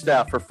coaching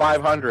staff for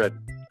 500.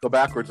 Go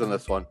backwards on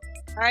this one.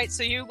 All right,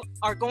 so you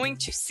are going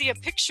to see a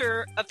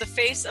picture of the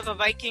face of a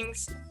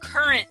Vikings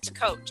current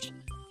coach,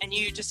 and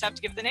you just have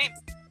to give the name.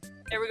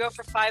 There we go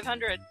for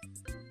 500.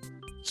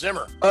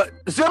 Zimmer.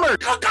 Zimmer.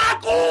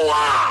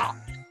 Coca-Cola.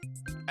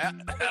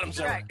 Adam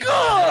Zimmer.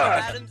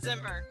 Adam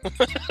Zimmer.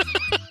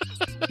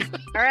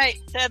 All right,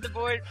 Ted, the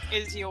board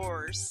is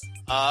yours.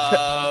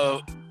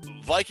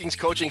 Vikings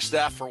coaching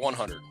staff for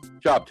 100.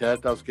 Good job,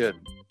 Ted. That was good.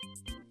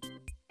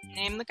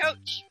 Name the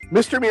coach.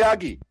 Mr.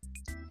 Miyagi.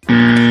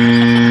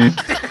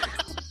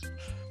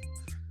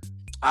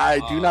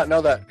 I do not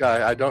know that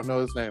guy. I don't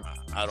know his name.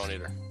 I don't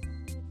either.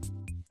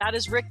 That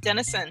is Rick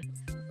Dennison.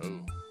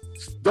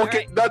 Don't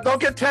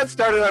get Ted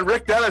started on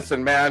Rick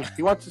Dennison, man.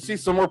 He wants to see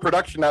some more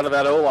production out of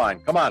that O-line.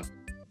 Come on.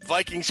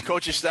 Vikings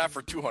coaching staff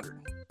for 200.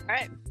 All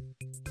right.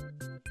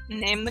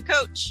 Name the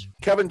coach.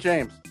 Kevin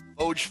James.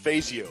 Oj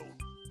Fazio.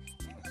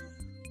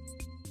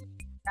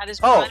 That is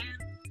Brian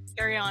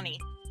Ariani.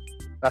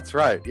 That's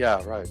right.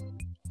 Yeah, right.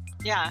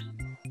 Yeah.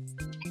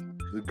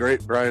 The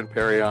great Brian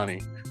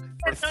Periani.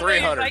 For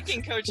 300.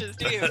 Viking coaches,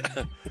 do you?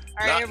 All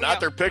right, not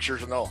their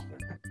pictures, no.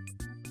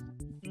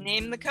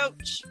 Name the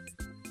coach.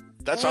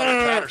 That's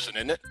Hunter Patterson,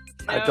 isn't it?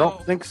 No. I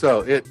don't think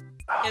so. It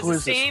has the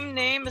same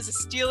name as a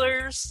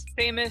Steelers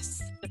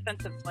famous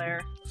defensive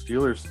player.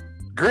 Steelers.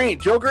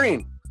 Joe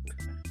Green.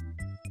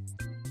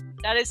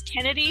 That is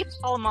Kennedy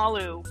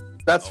Palomalu.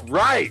 That's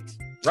right.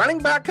 Running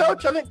back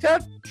coach, I think,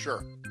 Ted?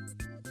 Sure.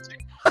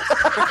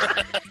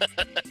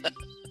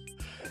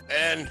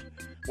 And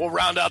we'll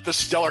round out the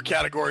stellar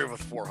category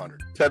with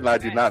 400. Ted and I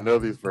do not know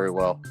these very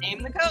well.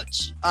 Name the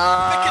coach.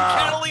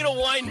 Catalina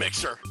wine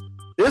mixer.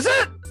 Is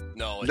it?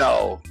 No.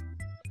 No.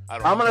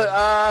 I'm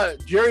gonna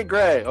Jerry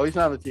Gray. Oh, he's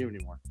not on the team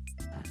anymore.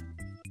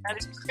 That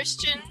is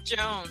Christian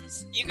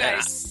Jones. You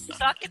guys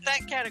suck at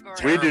that category.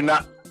 We do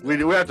not. We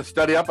have to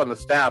study up on the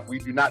staff. We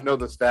do not know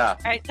the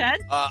staff. All right, Ted.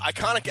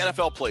 Iconic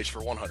NFL plays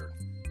for 100.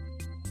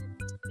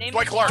 Name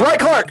Dwight Clark. Dwight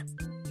Clark.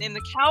 Name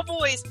the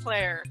Cowboys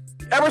player.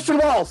 Emerson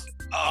Walls.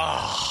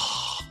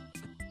 Oh.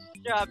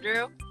 Good job,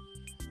 Drew.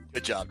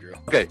 Good job, Drew.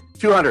 Okay,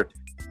 200.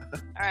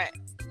 All right.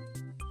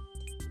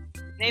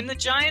 Name the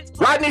Giants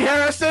player. Rodney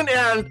Harrison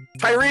and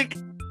Tyreek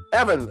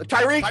Evans.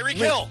 Tyreek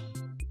Hill.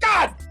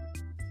 God.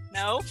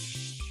 No.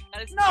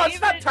 That is No, it's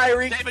not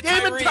Tyreek. David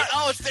Tyree.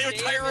 Oh, it's David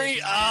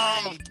Tyree.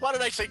 Why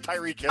did I say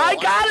Tyreek Hill? I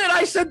got it.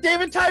 I said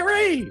David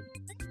Tyree.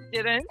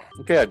 Didn't.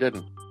 Okay, I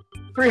didn't.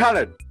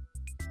 300.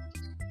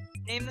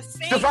 Name the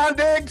Saints. Stephon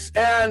Diggs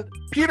and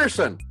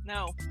Peterson.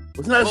 No.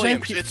 Wasn't that his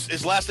name?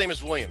 His last name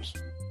is Williams.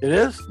 It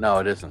is? No,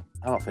 it isn't.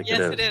 I don't think it is.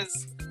 Yes, it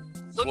is.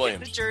 Look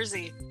Williams. at the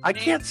jersey. I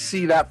can't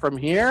see that from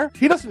here.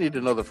 He doesn't need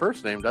to know the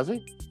first name, does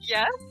he?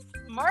 Yes.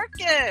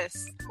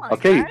 Marcus. Come on,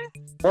 Okay, guys.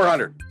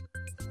 400.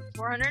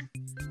 400.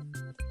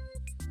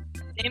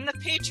 Name the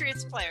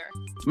Patriots player.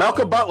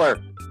 Malcolm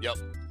Butler. Yep.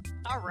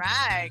 All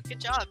right.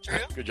 Good job, Drew.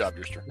 Good job,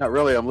 Drewster. Not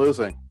really. I'm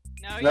losing.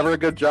 No, Never a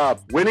good job.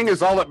 Winning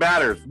is all that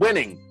matters.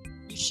 Winning.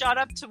 You shot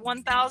up to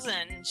 1,000.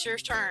 It's your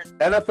turn.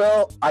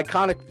 NFL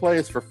iconic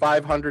plays for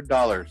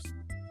 $500.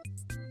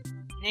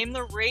 Name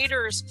the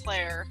Raiders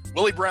player.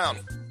 Willie Brown.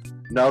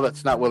 No,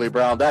 that's not Willie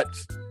Brown.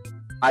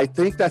 I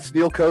think that's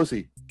Neil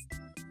Cozy.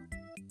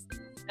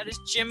 That is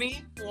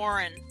Jimmy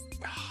Warren.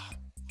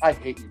 I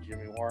hate you,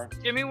 Jimmy Warren.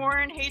 Jimmy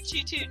Warren hates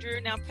you too,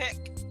 Drew. Now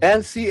pick.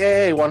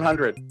 NCAA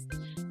 100.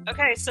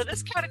 Okay, so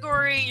this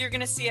category, you're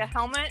going to see a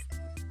helmet,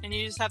 and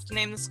you just have to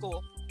name the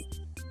school.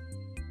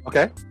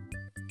 Okay.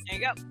 There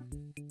you go.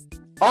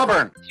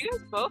 Auburn. Did you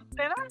guys both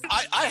say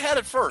that? I had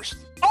it first.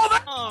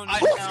 Oh,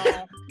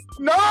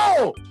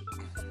 no. No!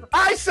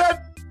 I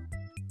said...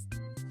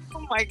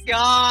 Oh, my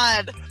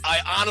God. I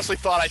honestly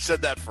thought I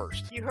said that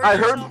first. You heard I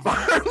yourself?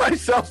 heard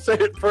myself say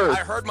it first.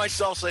 I heard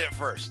myself say it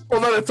first.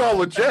 Well, then it's all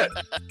legit.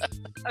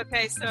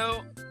 Okay,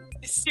 so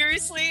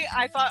seriously,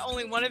 I thought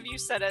only one of you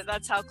said it.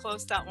 That's how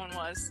close that one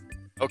was.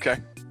 Okay.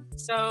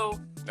 So,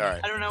 All right.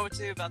 I don't know what to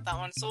do about that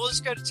one. So we'll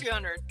just go to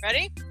 200.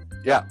 Ready?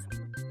 Yeah.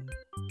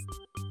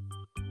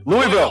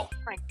 Louisville. Oh,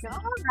 my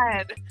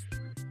God.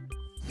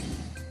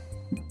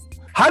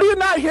 How do you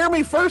not hear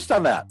me first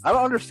on that? I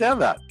don't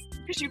understand that.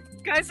 Because you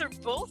guys are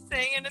both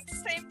saying it at the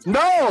same time.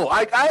 No,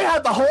 I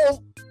had the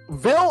whole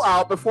Ville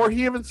out before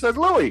he even said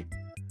Louis.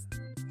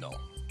 No,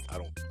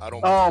 I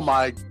don't. Oh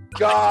my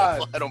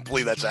God. I don't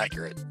believe that's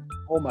accurate.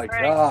 Oh my All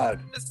right. God.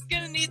 This is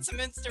going to need some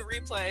instant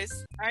replays.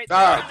 All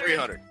right,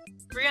 300.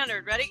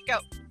 300. Ready? Go.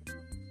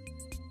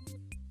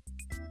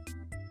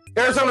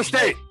 Arizona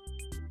State.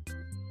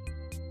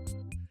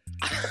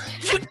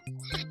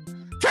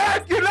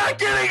 Ted, you're not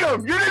getting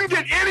them. You didn't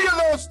get any of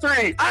those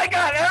 3. I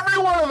got every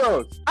one of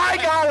those. I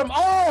got them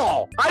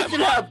all.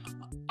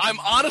 I'm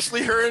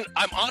honestly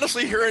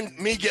hearing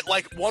me get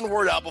like one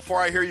word out before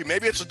I hear you.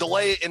 Maybe it's a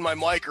delay in my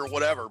mic or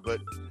whatever, but.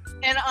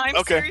 And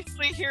I'm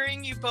seriously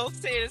hearing you both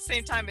say it at the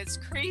same time. It's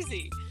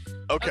crazy.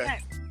 Okay.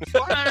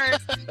 400.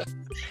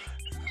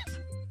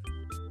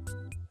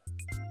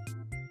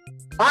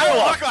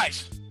 Iowa.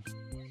 Buckeyes.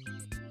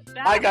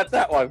 I got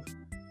that one.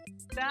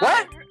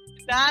 What?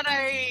 That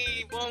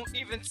I won't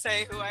even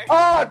say who I heard.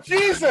 Oh,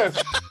 Jesus.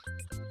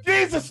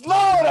 Jesus,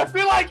 Lord. I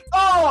feel like,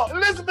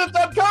 Elizabeth,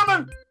 I'm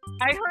coming.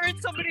 I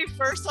heard somebody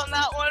first on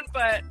that one,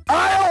 but...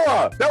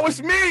 Iowa. That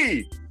was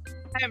me.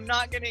 I am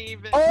not going to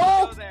even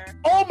go there.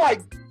 Oh, my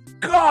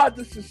God.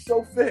 This is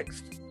so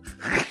fixed.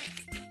 All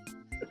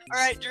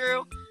right, Drew.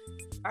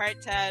 All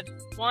right, Ted.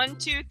 1,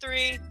 2,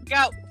 3,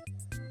 go.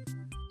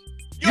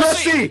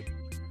 USC.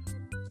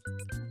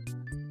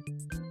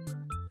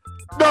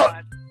 No.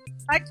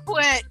 I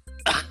quit.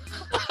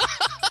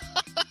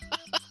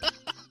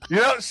 You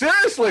know,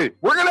 seriously,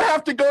 we're going to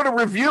have to go to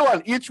review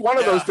on each one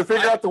of those to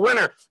figure out the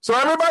winner. So,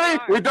 everybody,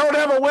 we don't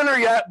have a winner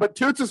yet, but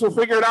Tootses will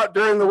figure it out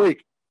during the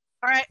week.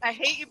 All right, I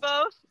hate you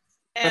both,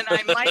 and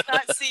I might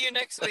not see you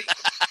next week.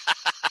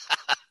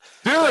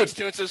 Dude. Thanks,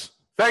 Tootses.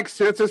 Thanks,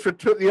 Tootses, for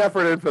putting the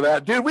effort in for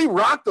that. Dude, we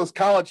rocked those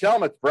college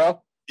helmets, bro.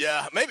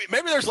 Yeah, maybe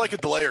there's like a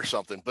delay or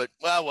something, but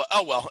well,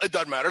 it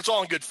doesn't matter. It's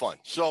all in good fun.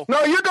 So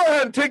no, you go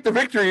ahead and take the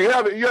victory. You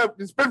have.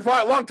 It's been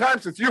a long time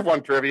since you've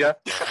won trivia.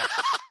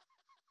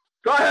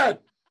 Go ahead.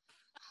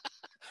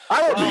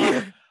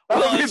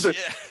 It's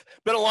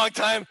been a long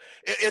time.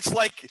 It's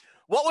like,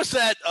 what was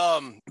that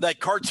that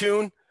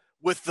cartoon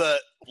with the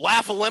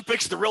Laugh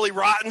Olympics, the really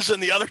rottens,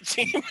 and the other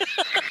team?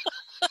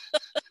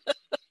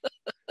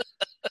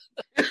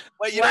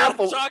 Wait, you know what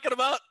I'm talking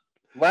about?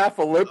 Laugh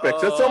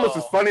Olympics. That's almost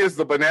as funny as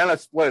the banana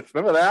splits.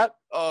 Remember that?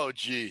 Oh,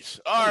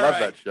 geez. I love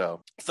that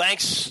show.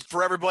 Thanks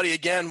for everybody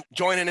again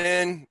joining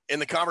in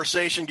the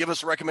conversation. Give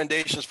us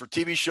recommendations for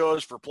TV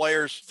shows, for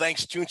players.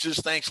 Thanks,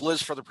 Tootses. Thanks,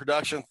 Liz, for the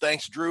production.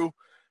 Thanks, Drew,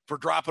 for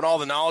dropping all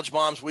the knowledge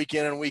bombs week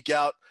in and week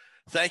out.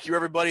 Thank you,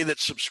 everybody that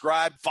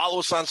subscribed. Follow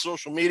us on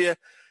social media.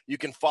 You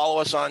can follow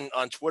us on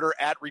Twitter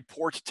at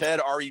ReportTed,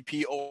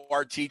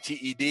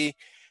 ReportTed.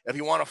 If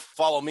you want to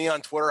follow me on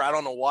Twitter, I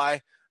don't know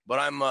why, but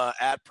I'm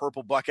at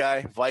Purple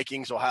Buckeye.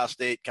 Vikings, Ohio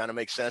State kind of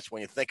makes sense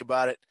when you think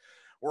about it.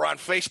 We're on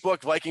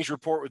Facebook, Vikings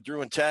Report with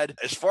Drew and Ted.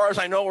 As far as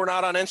I know, we're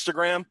not on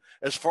Instagram.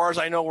 As far as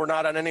I know, we're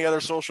not on any other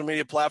social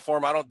media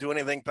platform. I don't do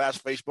anything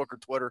past Facebook or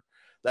Twitter.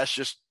 That's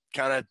just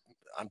kind of,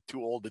 I'm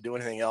too old to do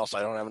anything else.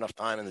 I don't have enough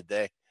time in the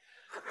day.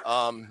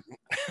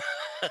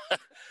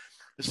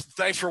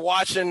 Thanks for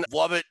watching.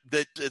 Love it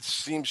that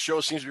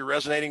show seems to be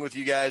resonating with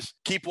you guys.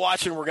 Keep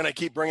watching. We're going to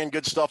keep bringing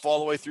good stuff all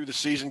the way through the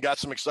season. Got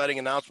some exciting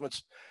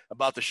announcements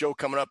about the show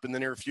coming up in the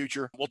near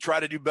future. We'll try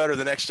to do better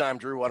the next time.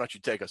 Drew, why don't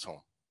you take us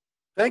home?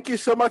 Thank you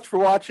so much for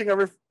watching.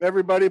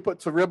 Everybody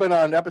puts a ribbon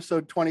on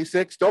episode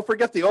 26. Don't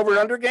forget the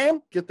over-under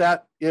game. Get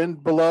that in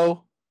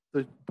below.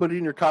 Put it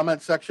in your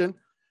comment section.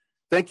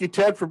 Thank you,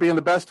 Ted, for being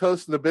the best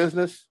host in the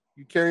business.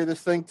 You carry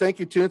this thing. Thank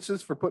you,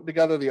 Tootses, for putting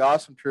together the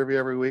awesome trivia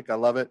every week. I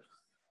love it.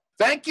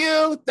 Thank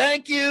you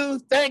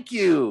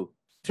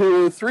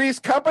to Three's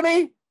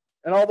Company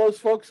and all those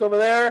folks over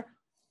there.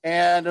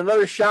 And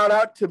another shout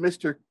out to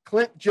Mr.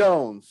 Clint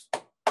Jones.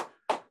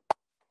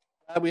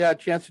 Glad we had a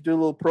chance to do a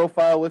little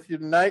profile with you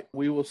tonight.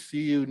 We will see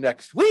you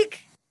next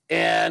week.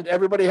 And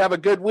everybody have a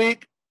good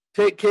week.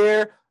 Take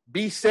care.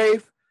 Be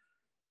safe.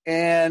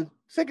 And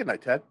say good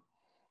night, Ted.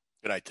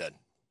 Good night, Ted.